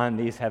put on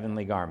these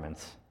heavenly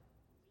garments?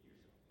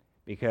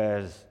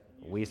 Because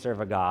we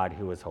serve a God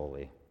who is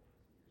holy.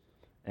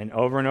 And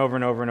over and over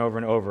and over and over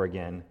and over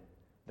again,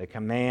 the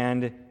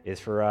command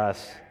is for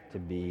us to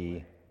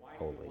be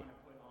holy.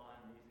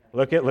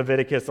 Look at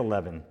Leviticus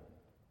 11.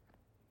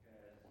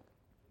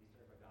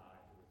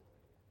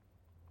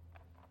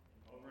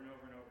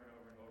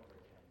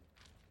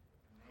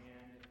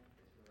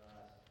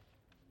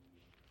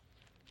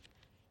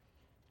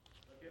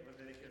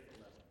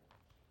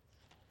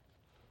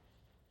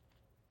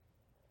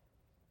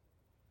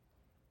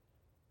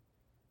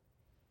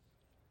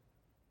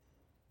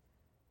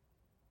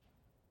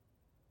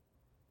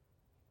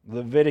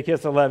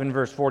 Leviticus 11,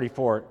 verse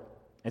 44.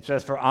 It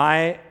says, "For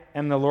I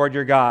am the Lord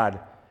your God.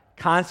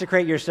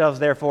 Consecrate yourselves,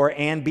 therefore,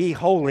 and be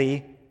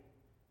holy,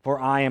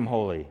 for I am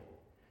holy.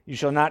 You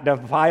shall not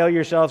defile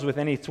yourselves with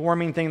any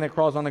swarming thing that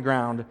crawls on the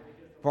ground,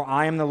 for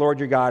I am the Lord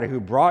your God, who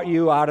brought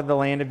you out of the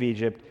land of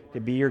Egypt to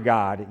be your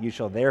God. You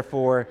shall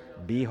therefore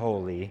be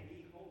holy,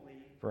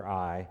 for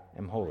I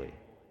am holy."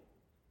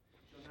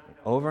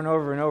 Over and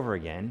over and over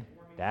again,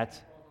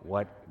 that's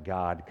what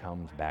God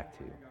comes back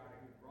to.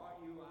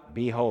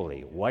 Be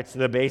holy. What's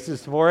the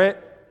basis for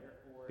it?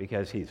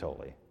 Because he's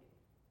holy.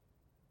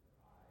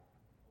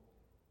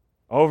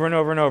 Over and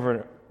over and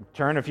over.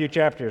 Turn a few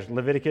chapters.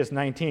 Leviticus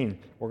 19.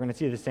 We're going to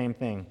see the same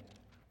thing.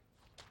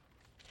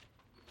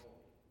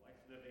 What's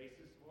the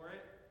basis for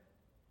it?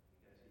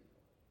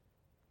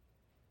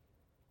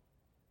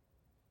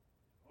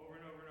 Over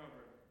and over and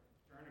over.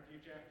 Turn a few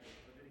chapters.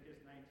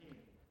 Leviticus 19.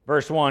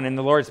 Verse 1. And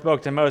the Lord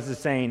spoke to Moses,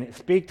 saying,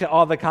 "Speak to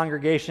all the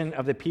congregation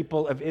of the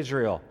people of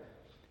Israel,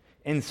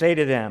 and say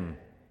to them,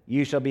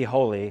 you shall be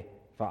holy,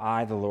 for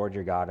I, the Lord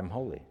your God, am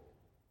holy."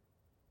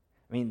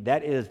 I mean,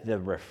 that is the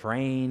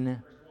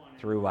refrain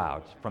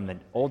throughout, from the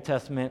Old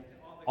Testament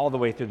all the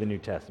way through the New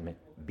Testament.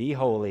 Be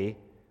holy,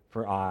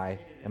 for I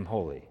am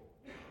holy.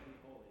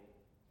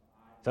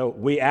 So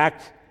we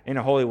act in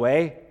a holy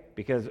way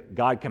because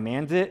God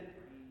commands it.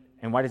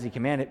 And why does he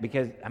command it?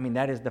 Because,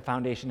 that is the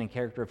foundation and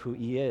character of who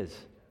he is.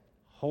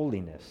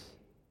 Holiness.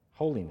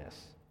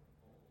 Holiness.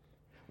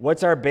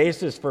 What's our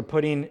basis for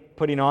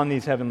putting on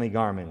these heavenly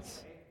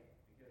garments?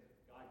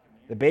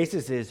 The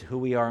basis is who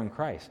we are in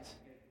Christ.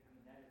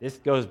 This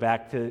goes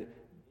back to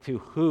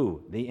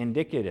who, the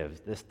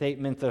indicatives, the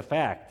statements of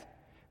fact.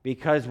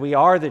 Because we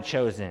are the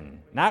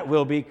chosen. Not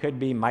will be, could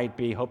be, might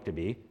be, hope to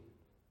be.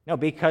 No,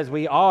 because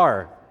we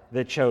are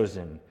the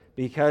chosen.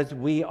 Because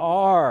we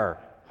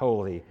are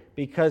holy.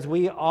 Because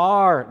we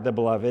are the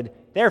beloved.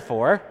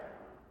 Therefore,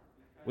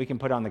 we can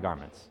put on the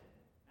garments.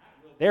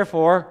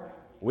 Therefore,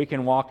 we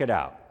can walk it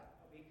out.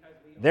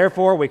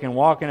 Therefore, we can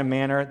walk in a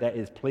manner that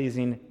is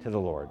pleasing to the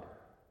Lord.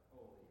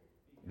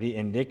 The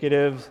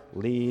indicatives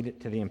lead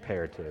to the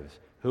imperatives.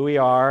 Who we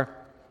are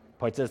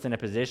puts us in a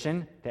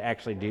position to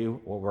actually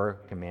do what we're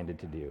commanded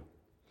to do.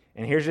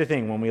 And here's the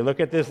thing. When we look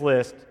at this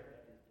list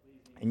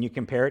and you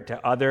compare it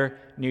to other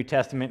New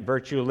Testament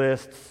virtue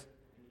lists,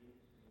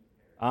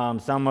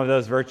 some of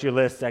those virtue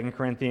lists, 2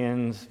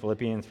 Corinthians,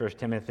 Philippians, 1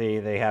 Timothy,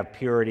 they have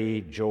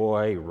purity,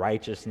 joy,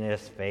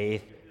 righteousness,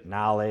 faith,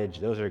 knowledge.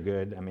 Those are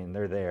good.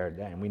 They're there,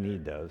 and we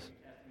need those.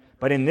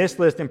 But in this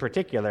list in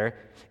particular,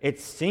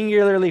 it's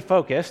singularly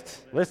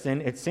focused,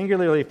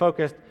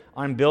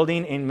 on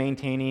building and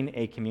maintaining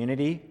a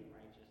community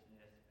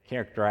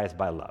characterized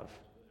by love.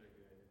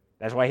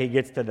 That's why he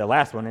gets to the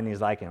last one, and he's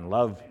like, and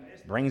love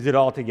brings it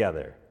all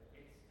together.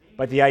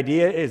 But the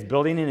idea is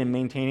building and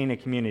maintaining a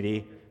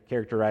community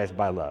characterized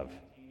by love.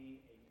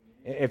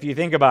 If you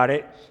think about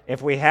it,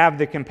 if we have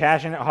the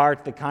compassionate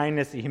heart, the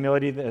kindness, the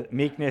humility, the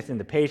meekness, and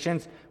the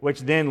patience,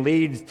 which then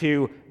leads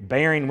to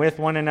bearing with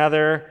one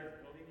another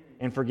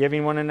and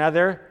forgiving one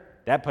another,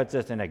 that puts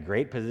us in a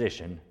great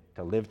position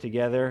to live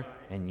together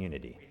in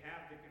unity.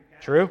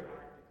 True?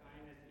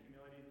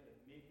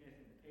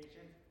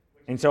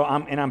 And so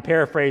I'm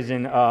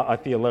paraphrasing a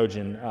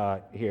theologian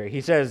here. He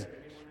says,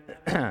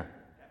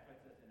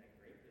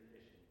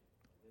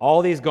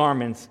 all these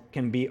garments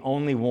can be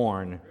only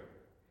worn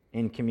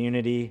in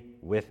community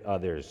with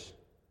others,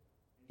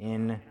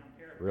 in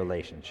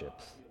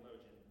relationships.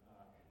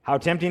 How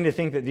tempting to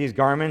think that these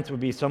garments would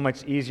be so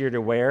much easier to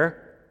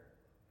wear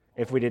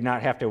if we did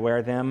not have to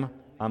wear them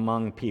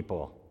among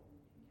people.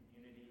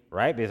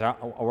 Right? Because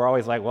we're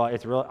always like,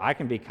 well, I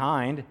can be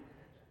kind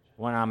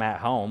when I'm at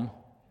home,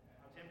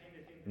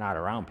 not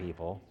around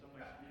people.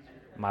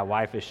 My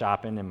wife is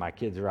shopping and my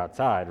kids are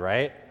outside,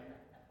 right?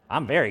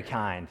 I'm very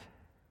kind.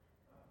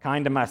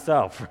 Kind to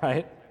myself,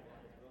 right?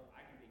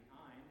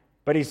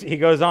 But he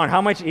goes on,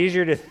 how much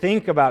easier to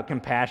think about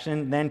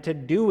compassion than to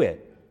do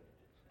it?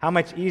 How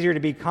much easier to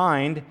be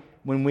kind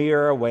when we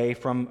are away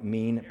from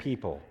mean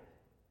people?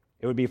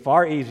 It would be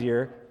far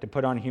easier to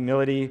put on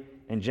humility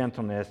and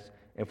gentleness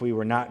if we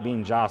were not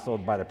being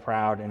jostled by the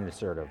proud and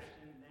assertive.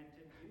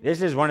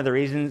 This is one of the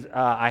reasons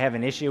I have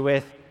an issue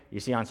with,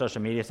 you see on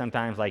social media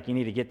sometimes, like, you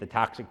need to get the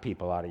toxic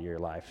people out of your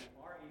life.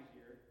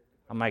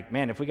 I'm like,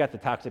 man, if we got the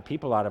toxic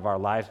people out of our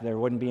lives, there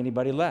wouldn't be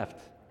anybody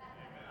left.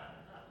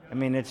 I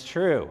mean, it's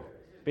true,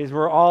 because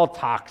we're all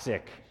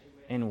toxic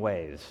in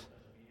ways.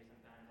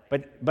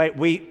 But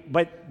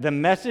the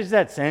message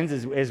that sends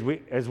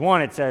is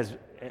one, it says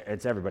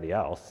it's everybody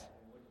else,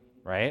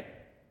 right?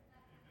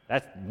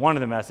 That's one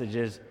of the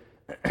messages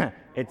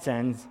it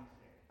sends.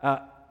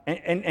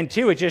 And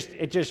two, it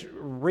just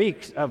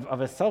reeks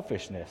of a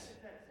selfishness.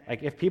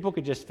 Like, if people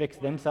could just fix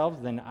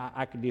themselves, then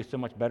I could do so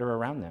much better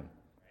around them.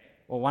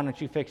 Well, why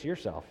don't you fix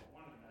yourself?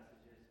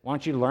 Why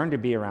don't you learn to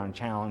be around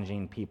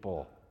challenging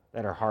people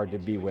that are hard to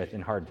be with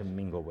and hard to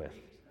mingle with?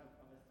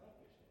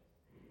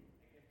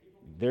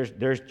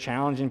 There's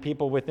challenging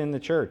people within the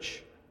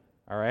church,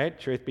 all right?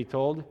 Truth be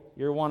told,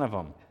 you're one of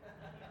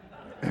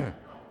them.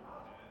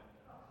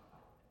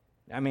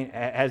 I mean,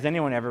 has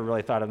anyone ever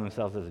really thought of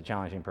themselves as a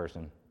challenging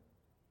person?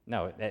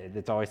 No,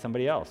 it's always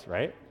somebody else,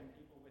 right?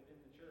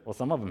 Well,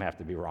 some of them have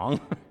to be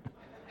wrong.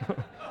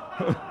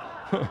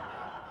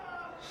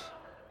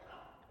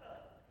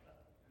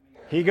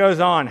 He goes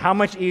on, how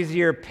much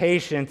easier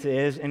patience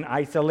is in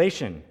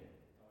isolation.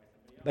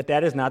 But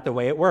that is not the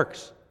way it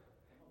works.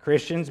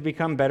 Christians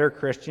become better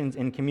Christians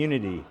in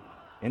community,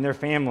 in their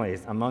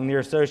families, among their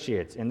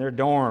associates, in their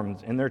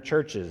dorms, in their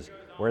churches,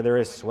 where there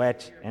is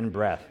sweat and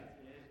breath.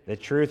 The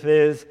truth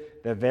is,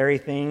 the very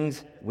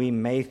things we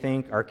may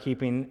think are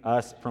keeping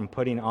us from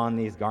putting on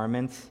these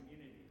garments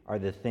are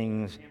the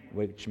things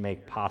which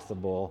make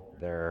possible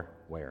their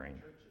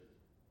wearing.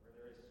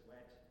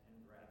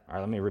 All right,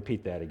 let me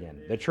repeat that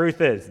again. The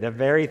truth is, the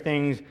very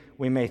things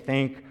we may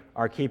think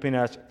are keeping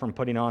us from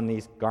putting on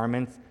these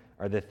garments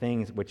are the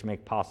things which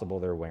make possible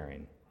their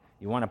wearing.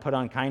 You want to put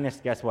on kindness?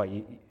 Guess what?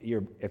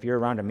 If you're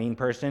around a mean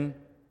person,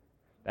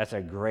 that's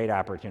a great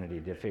opportunity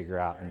to figure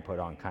out and put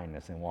on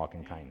kindness and walk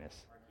in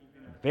kindness.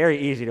 Very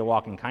easy to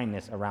walk in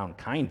kindness around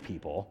kind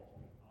people.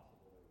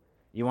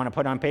 You want to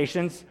put on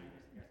patience?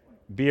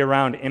 Be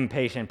around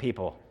impatient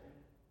people.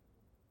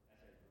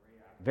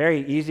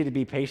 Very easy to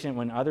be patient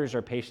when others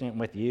are patient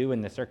with you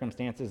and the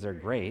circumstances are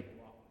great.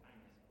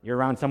 You're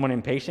around someone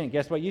impatient,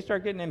 guess what? You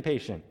start getting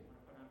impatient.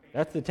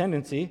 That's the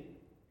tendency.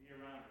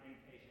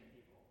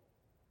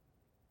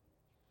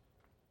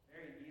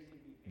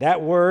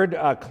 That word,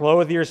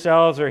 clothe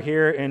yourselves, or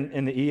here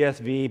in the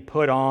ESV,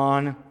 put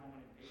on,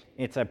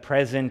 it's a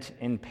present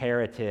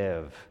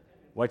imperative.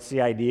 What's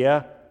the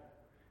idea?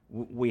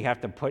 We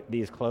have to put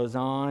these clothes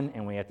on,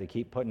 and we have to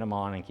keep putting them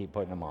on and keep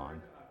putting them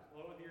on.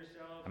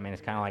 I mean,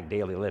 it's kind of like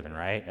daily living,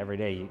 right? Every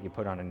day you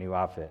put on a new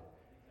outfit,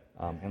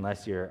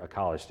 unless you're a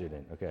college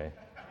student, okay?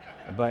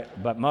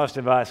 But most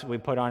of us, we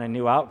put on a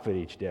new outfit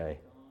each day.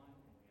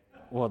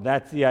 Well,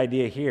 that's the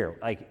idea here.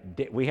 Like,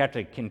 we have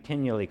to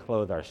continually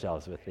clothe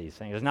ourselves with these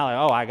things. It's not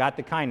like, oh, I got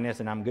the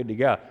kindness and I'm good to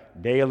go.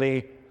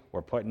 Daily,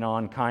 we're putting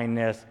on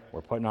kindness,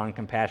 we're putting on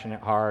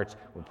compassionate hearts,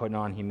 we're putting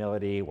on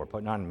humility, we're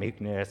putting on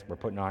meekness, we're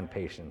putting on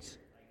patience.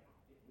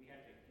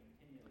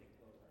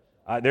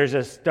 There's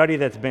a study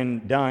that's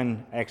been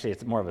done. Actually,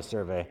 it's more of a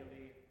survey.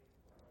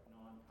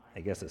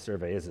 I guess a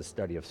survey is a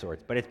study of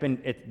sorts. But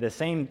the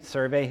same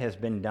survey has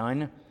been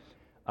done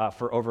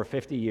for over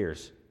 50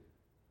 years.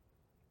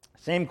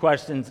 Same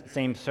questions,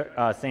 same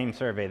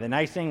survey. The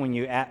nice thing when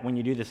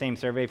you do the same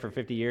survey for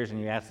 50 years and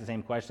you ask the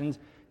same questions,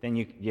 then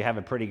you have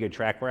a pretty good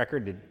track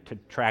record to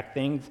track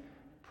things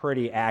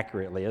pretty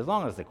accurately, as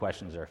long as the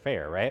questions are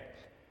fair, right?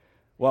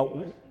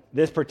 Well,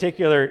 this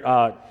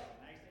particular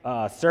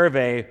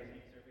survey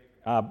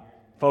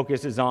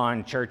focuses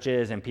on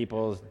churches and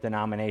people's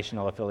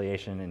denominational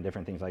affiliation and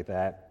different things like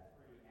that.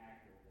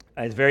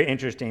 It's very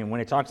interesting.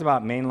 When it talks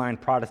about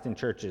mainline Protestant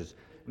churches,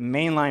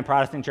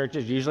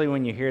 usually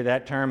when you hear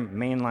that term,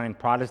 mainline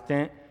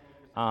Protestant,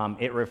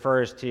 it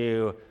refers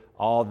to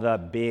all the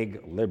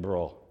big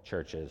liberal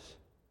churches.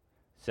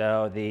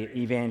 So the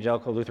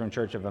Evangelical Lutheran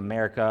Church of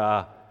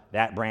America,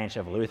 that branch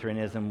of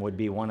Lutheranism would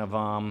be one of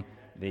them.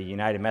 The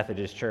United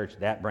Methodist Church,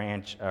 that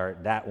branch, or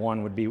that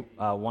one would be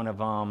one of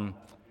them.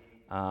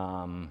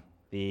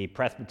 The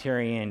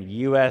Presbyterian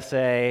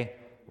USA,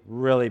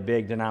 really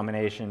big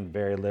denomination,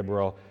 very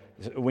liberal.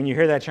 When you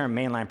hear that term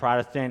mainline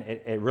Protestant,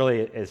 it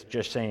really is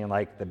just saying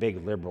like the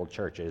big liberal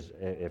churches,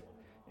 if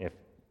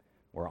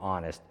we're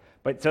honest.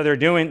 But so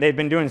they've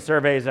been doing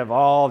surveys of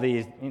all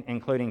these,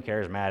 including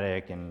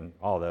charismatic and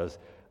all those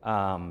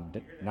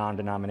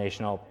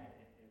non-denominational.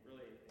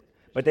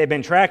 But they've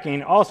been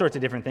tracking all sorts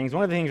of different things.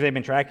 One of the things they've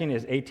been tracking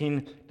is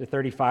 18 to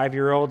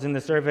 35-year-olds in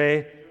the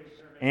survey.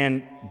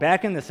 And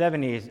back in the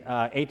 70s,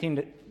 18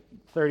 to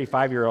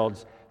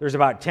 35-year-olds, there's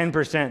about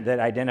 10% that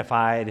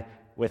identified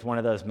with one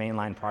of those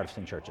mainline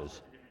Protestant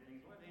churches.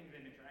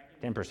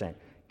 10%.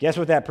 Guess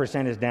what that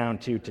percent is down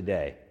to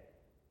today?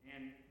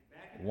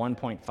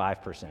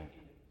 1.5%.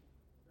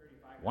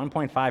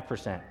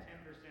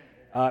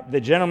 1.5%.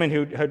 The gentleman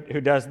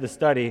who does the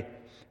study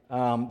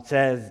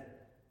says,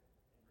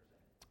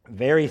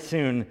 very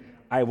soon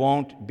I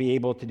won't be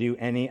able to do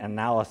any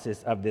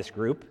analysis of this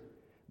group,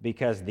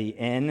 because the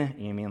N,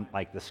 you mean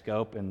like the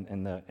scope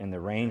and the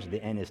range,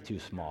 the N is too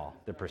small.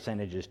 The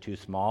percentage is too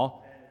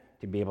small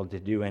to be able to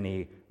do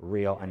any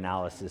real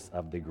analysis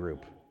of the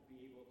group.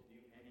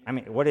 I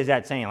mean, what is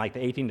that saying? Like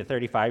the 18 to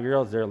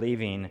 35-year-olds, they're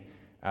leaving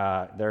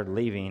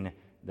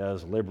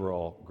those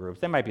liberal groups.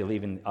 They might be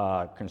leaving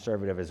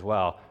conservative as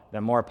well. The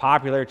more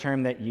popular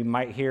term that you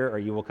might hear or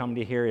you will come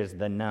to hear is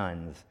the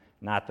nuns,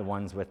 not the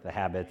ones with the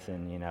habits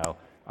and,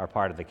 are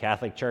part of the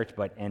Catholic Church,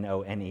 but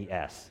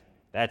N-O-N-E-S.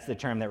 That's the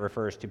term that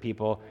refers to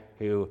people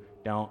who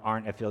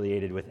aren't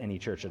affiliated with any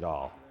church at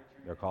all.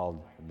 They're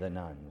called the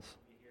nuns.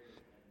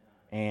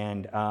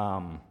 And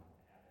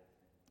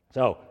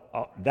so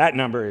that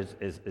number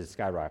is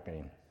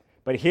skyrocketing.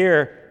 But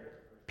here,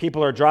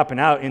 people are dropping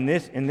out in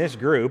this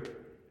group.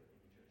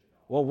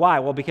 Well, why?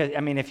 Well, because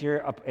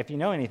if you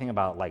know anything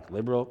about like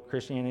liberal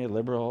Christianity,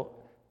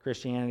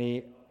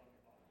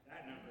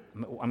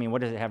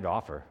 what does it have to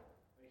offer?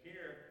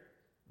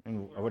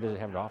 What does it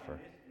have to offer?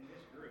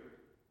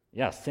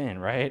 Yeah, sin,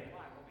 right?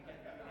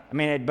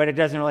 But it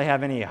doesn't really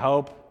have any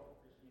hope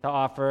to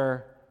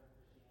offer.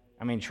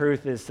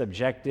 Truth is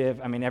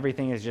subjective.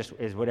 Everything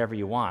is whatever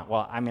you want.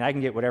 Well, I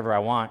can get whatever I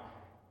want,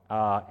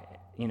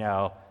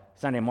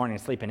 Sunday morning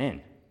sleeping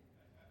in.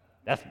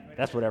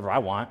 That's whatever I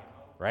want,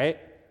 right?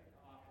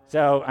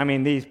 So,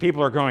 these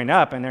people are growing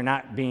up and they're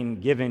not being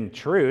given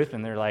truth,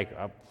 and they're like,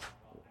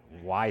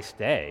 why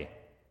stay?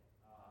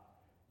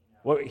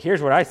 Well,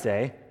 here's what I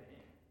say.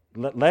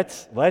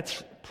 Let's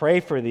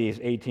pray for these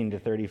 18 to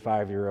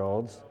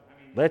 35-year-olds.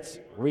 Let's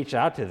reach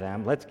out to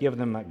them. Let's give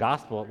them a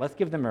gospel. Let's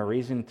give them a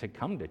reason to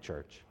come to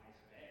church.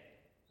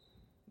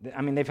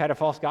 They've had a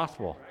false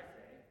gospel.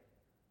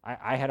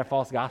 I had a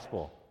false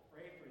gospel.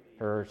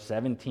 For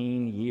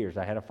 17 years,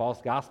 I had a false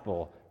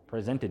gospel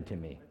presented to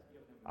me.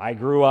 I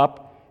grew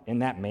up in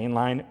that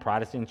mainline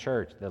Protestant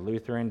church, the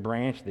Lutheran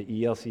branch, the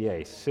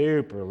ELCA,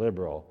 super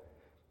liberal.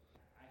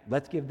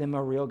 Let's give them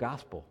a real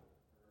gospel.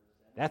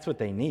 That's what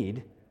they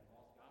need.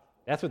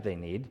 That's what they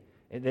need.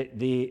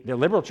 The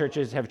liberal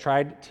churches have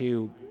tried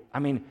to,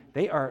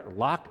 they are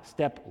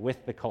lockstep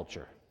with the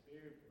culture.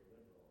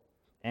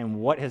 And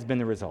what has been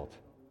the result?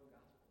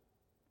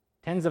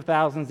 Tens of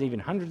thousands, even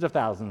hundreds of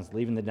thousands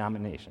leaving the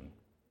denomination.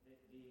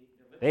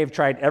 They've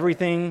tried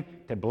everything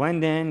to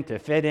blend in, to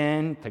fit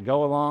in, to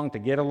go along, to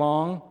get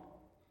along.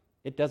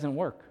 It doesn't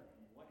work.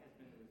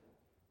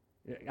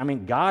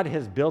 God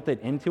has built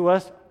it into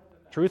us,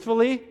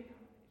 truthfully,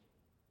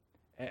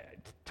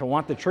 to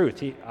want the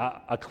truth.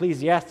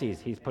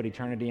 Ecclesiastes, he's put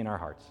eternity in our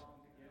hearts.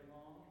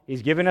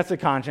 He's given us a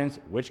conscience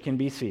which can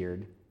be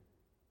seared,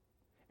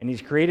 and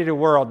he's created a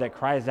world that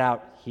cries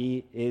out,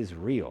 he is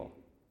real.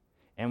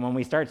 And when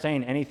we start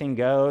saying anything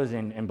goes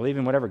and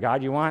believing whatever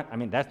God you want,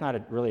 that's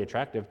not really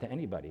attractive to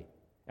anybody.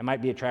 It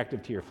might be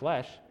attractive to your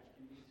flesh,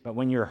 but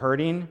when you're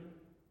hurting,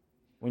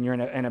 when you're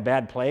in a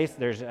bad place,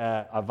 there's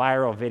a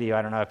viral video,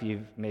 I don't know if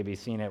you've maybe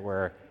seen it,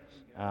 where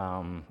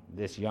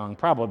this young,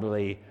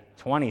 probably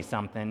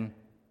 20-something,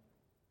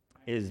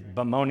 is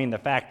bemoaning the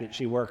fact that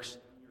she works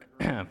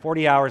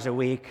 40 hours a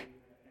week,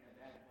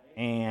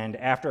 and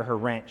after her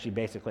rent, she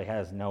basically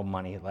has no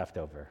money left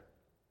over.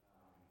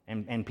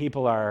 And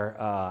people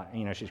are,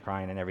 she's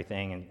crying and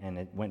everything, and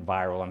it went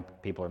viral, and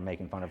people are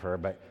making fun of her.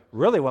 But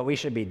really what we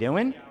should be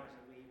doing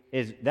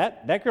is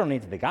that girl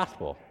needs the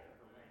gospel.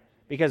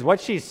 Because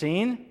what she's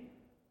seen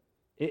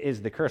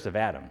is the curse of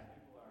Adam.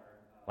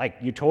 Like,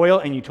 you toil,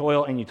 and you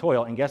toil, and you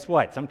toil, and guess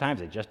what?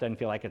 Sometimes it just doesn't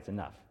feel like it's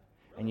enough.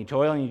 And you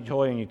toil, and you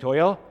toil, and you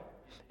toil,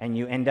 and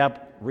you end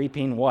up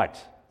reaping what?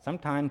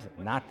 Sometimes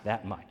not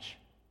that much.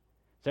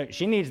 So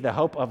she needs the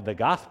hope of the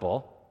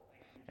gospel,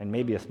 and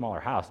maybe a smaller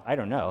house, I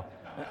don't know.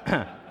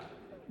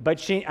 But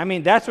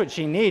that's what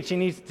she needs. She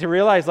needs to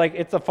realize,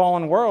 it's a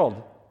fallen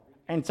world.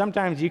 And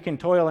sometimes you can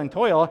toil and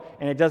toil,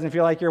 and it doesn't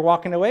feel like you're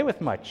walking away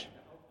with much.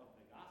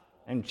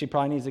 And she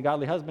probably needs a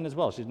godly husband as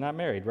well. She's not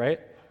married, right?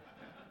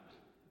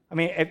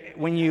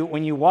 When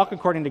you walk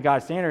according to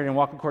God's standard and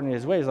walk according to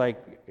his ways,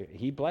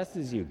 he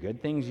blesses you.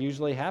 Good things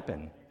usually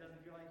happen.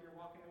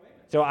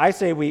 So I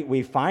say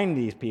we find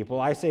these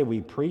people. I say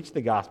we preach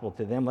the gospel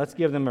to them. Let's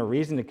give them a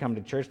reason to come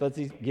to church. Let's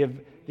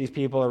give these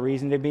people a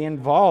reason to be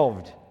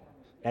involved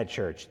at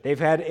church. They've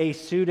had a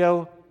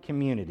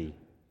pseudo-community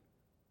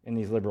in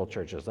these liberal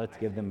churches. Let's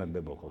give them a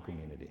biblical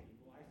community.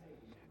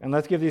 And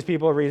let's give these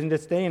people a reason to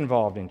stay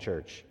involved in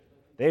church.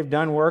 They've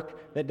done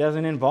work that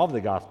doesn't involve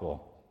the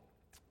gospel.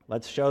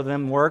 Let's show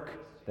them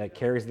work that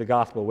carries the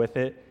gospel with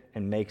it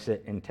and makes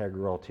it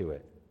integral to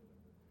it.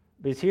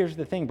 Because here's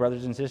the thing,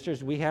 brothers and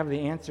sisters, we have the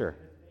answer.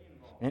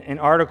 An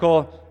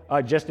article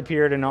just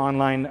appeared in an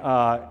online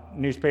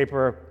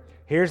newspaper.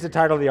 Here's the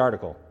title of the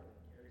article.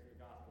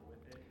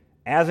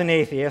 As an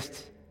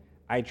atheist,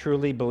 I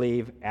truly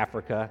believe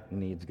Africa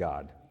needs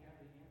God.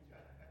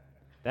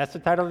 That's the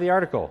title of the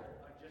article.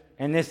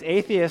 And this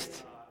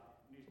atheist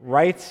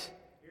writes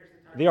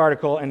the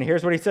article, and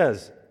here's what he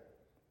says.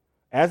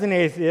 As an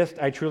atheist,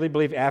 I truly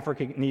believe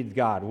Africa needs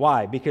God.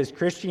 Why? Because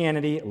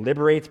Christianity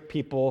liberates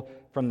people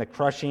from the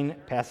crushing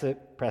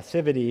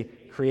passivity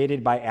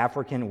created by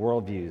African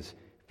worldviews,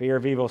 fear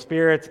of evil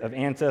spirits, of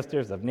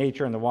ancestors, of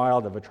nature in the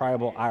wild, of a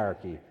tribal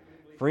hierarchy.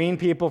 Freeing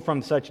people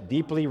from such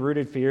deeply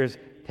rooted fears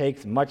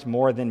takes much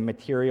more than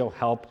material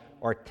help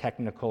or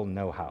technical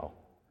know-how.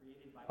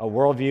 A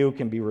worldview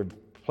can be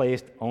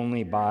replaced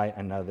only by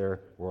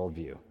another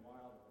worldview.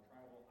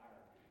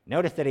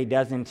 Notice that he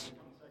doesn't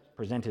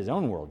present his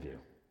own worldview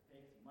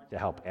to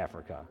help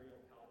Africa.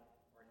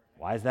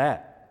 Why is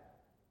that?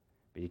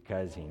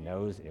 Because he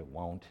knows it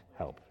won't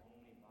help.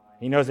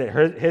 He knows that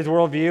his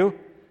worldview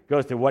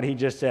goes to what he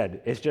just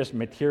said. It's just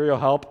material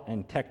help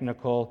and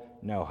technical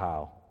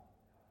know-how.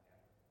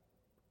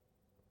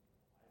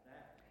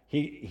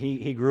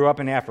 He grew up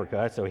in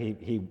Africa, so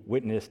he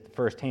witnessed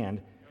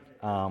firsthand,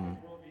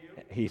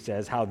 he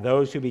says, how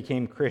those who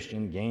became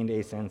Christian gained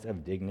a sense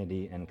of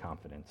dignity and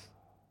confidence.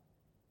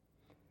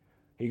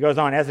 He goes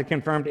on, as a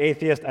confirmed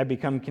atheist, I've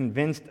become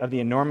convinced of the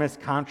enormous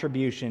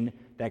contribution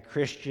that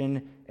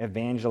Christian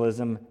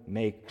evangelism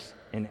makes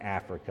in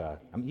Africa.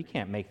 I mean, you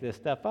can't make this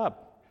stuff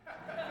up.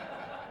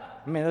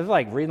 I mean, it's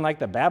like reading like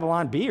the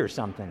Babylon Bee or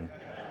something.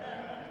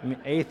 I mean,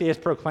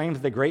 atheist proclaims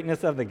the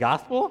greatness of the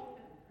gospel?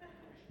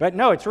 But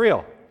no, it's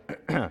real.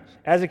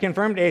 As a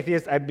confirmed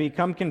atheist, I've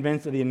become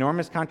convinced of the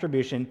enormous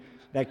contribution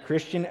that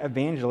Christian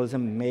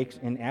evangelism makes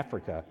in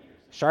Africa,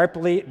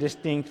 sharply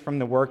distinct from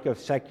the work of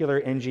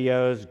secular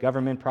NGOs,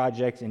 government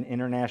projects, and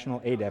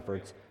international aid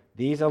efforts.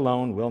 These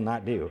alone will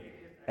not do.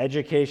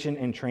 Education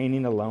and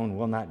training alone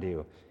will not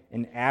do.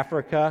 In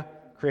Africa,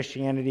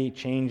 Christianity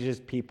changes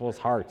people's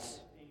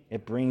hearts.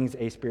 It brings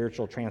a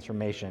spiritual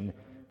transformation.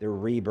 The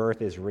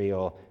rebirth is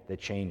real. The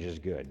change is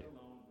good.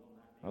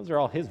 Those are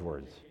all his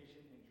words.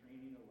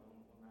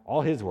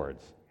 All his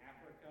words.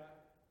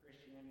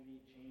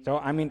 So,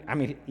 I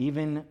mean,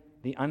 even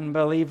the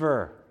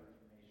unbeliever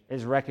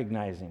is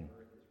recognizing,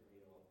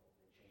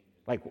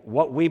 like,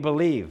 what we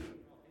believe.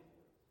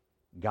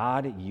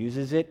 God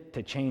uses it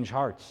to change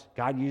hearts.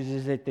 God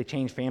uses it to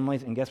change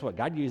families. And guess what?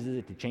 God uses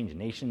it to change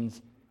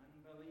nations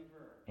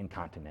and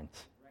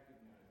continents.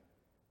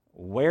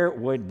 Where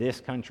would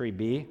this country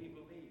be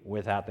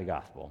without the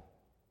gospel?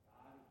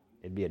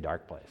 It'd be a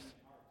dark place.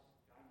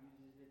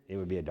 It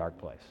would be a dark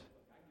place.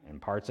 In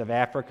parts of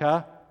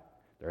Africa,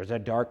 there's a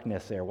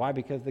darkness there. Why?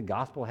 Because the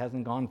gospel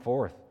hasn't gone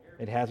forth.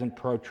 It hasn't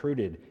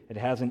protruded. It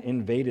hasn't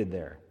invaded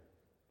there.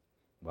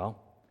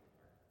 Well,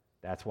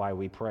 that's why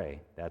we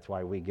pray. That's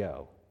why we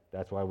go.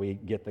 That's why we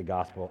get the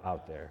gospel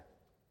out there.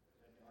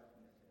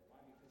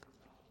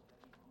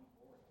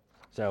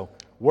 So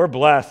we're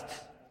blessed,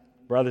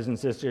 brothers and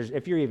sisters.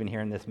 If you're even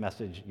hearing this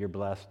message, you're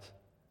blessed.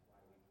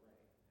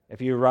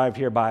 If you arrived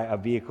here by a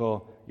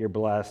vehicle, you're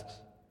blessed.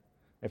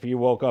 If you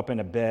woke up in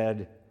a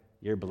bed,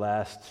 you're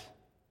blessed.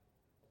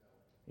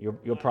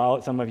 You'll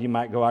probably, some of you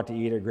might go out to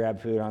eat or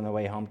grab food on the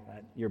way home.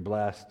 You're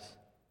blessed.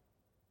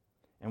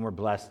 And we're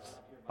blessed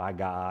by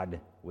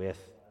God with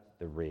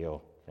the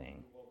real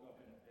thing,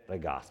 the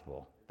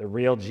gospel, the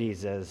real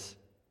Jesus.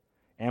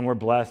 And we're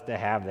blessed to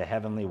have the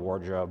heavenly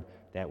wardrobe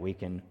that we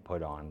can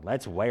put on.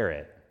 Let's wear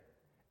it,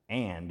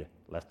 and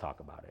let's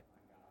talk about it.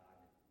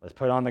 Let's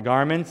put on the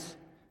garments,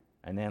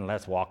 and then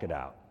let's walk it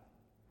out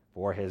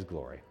for his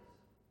glory.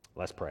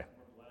 Let's pray.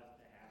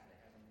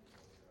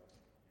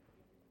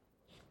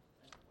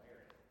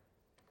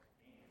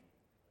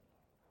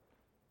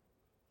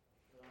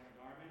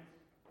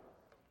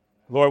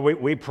 Lord,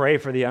 we pray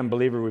for the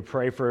unbeliever. We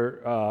pray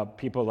for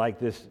people like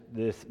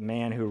this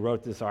man who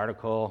wrote this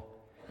article.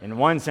 In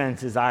one sense,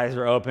 his eyes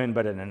are open,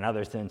 but in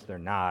another sense, they're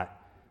not.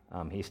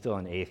 He's still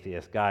an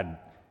atheist. God,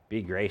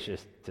 be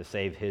gracious to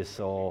save his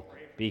soul.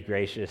 Be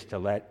gracious to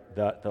let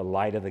the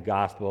light of the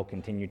gospel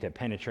continue to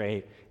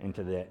penetrate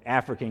into the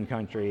African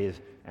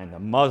countries and the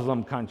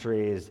Muslim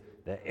countries,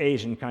 the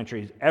Asian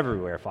countries,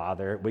 everywhere,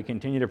 Father. We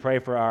continue to pray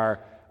for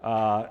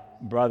our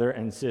brother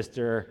and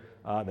sister,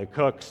 the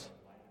Cooks,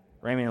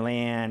 Raymond and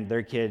Leanne,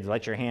 their kids.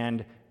 Let your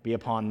hand be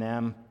upon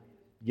them.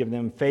 Give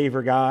them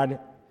favor, God.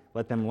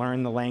 Let them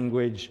learn the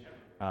language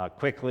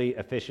quickly,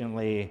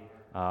 efficiently,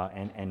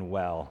 and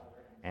well.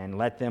 And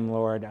let them,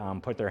 Lord,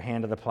 put their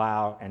hand to the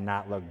plow and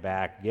not look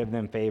back. Give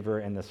them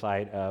favor in the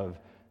sight of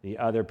the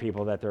other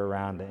people that they're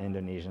around, the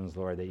Indonesians,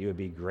 Lord, that you would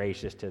be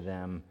gracious to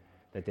them,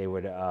 that they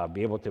would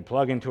be able to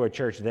plug into a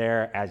church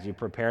there as you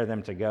prepare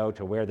them to go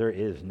to where there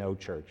is no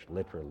church,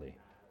 literally.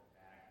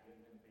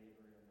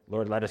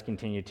 Lord, let us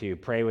continue to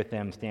pray with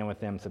them, stand with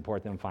them,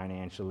 support them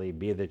financially,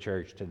 be the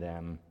church to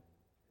them.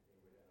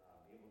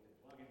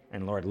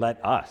 And Lord,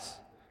 let us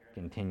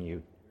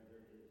continue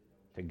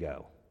to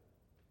go.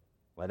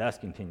 Let us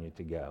continue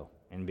to go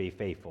and be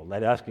faithful.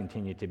 Let us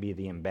continue to be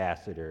the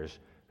ambassadors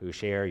who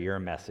share your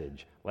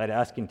message. Let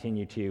us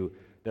continue to,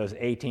 those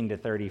 18 to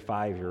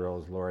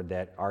 35-year-olds, Lord,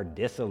 that are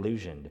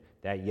disillusioned,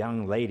 that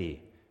young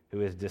lady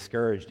who is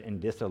discouraged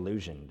and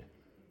disillusioned,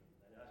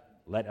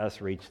 let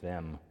us reach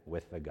them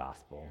with the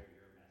gospel.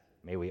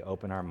 May we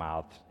open our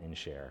mouths and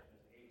share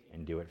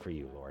and do it for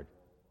you, Lord.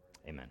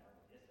 Amen.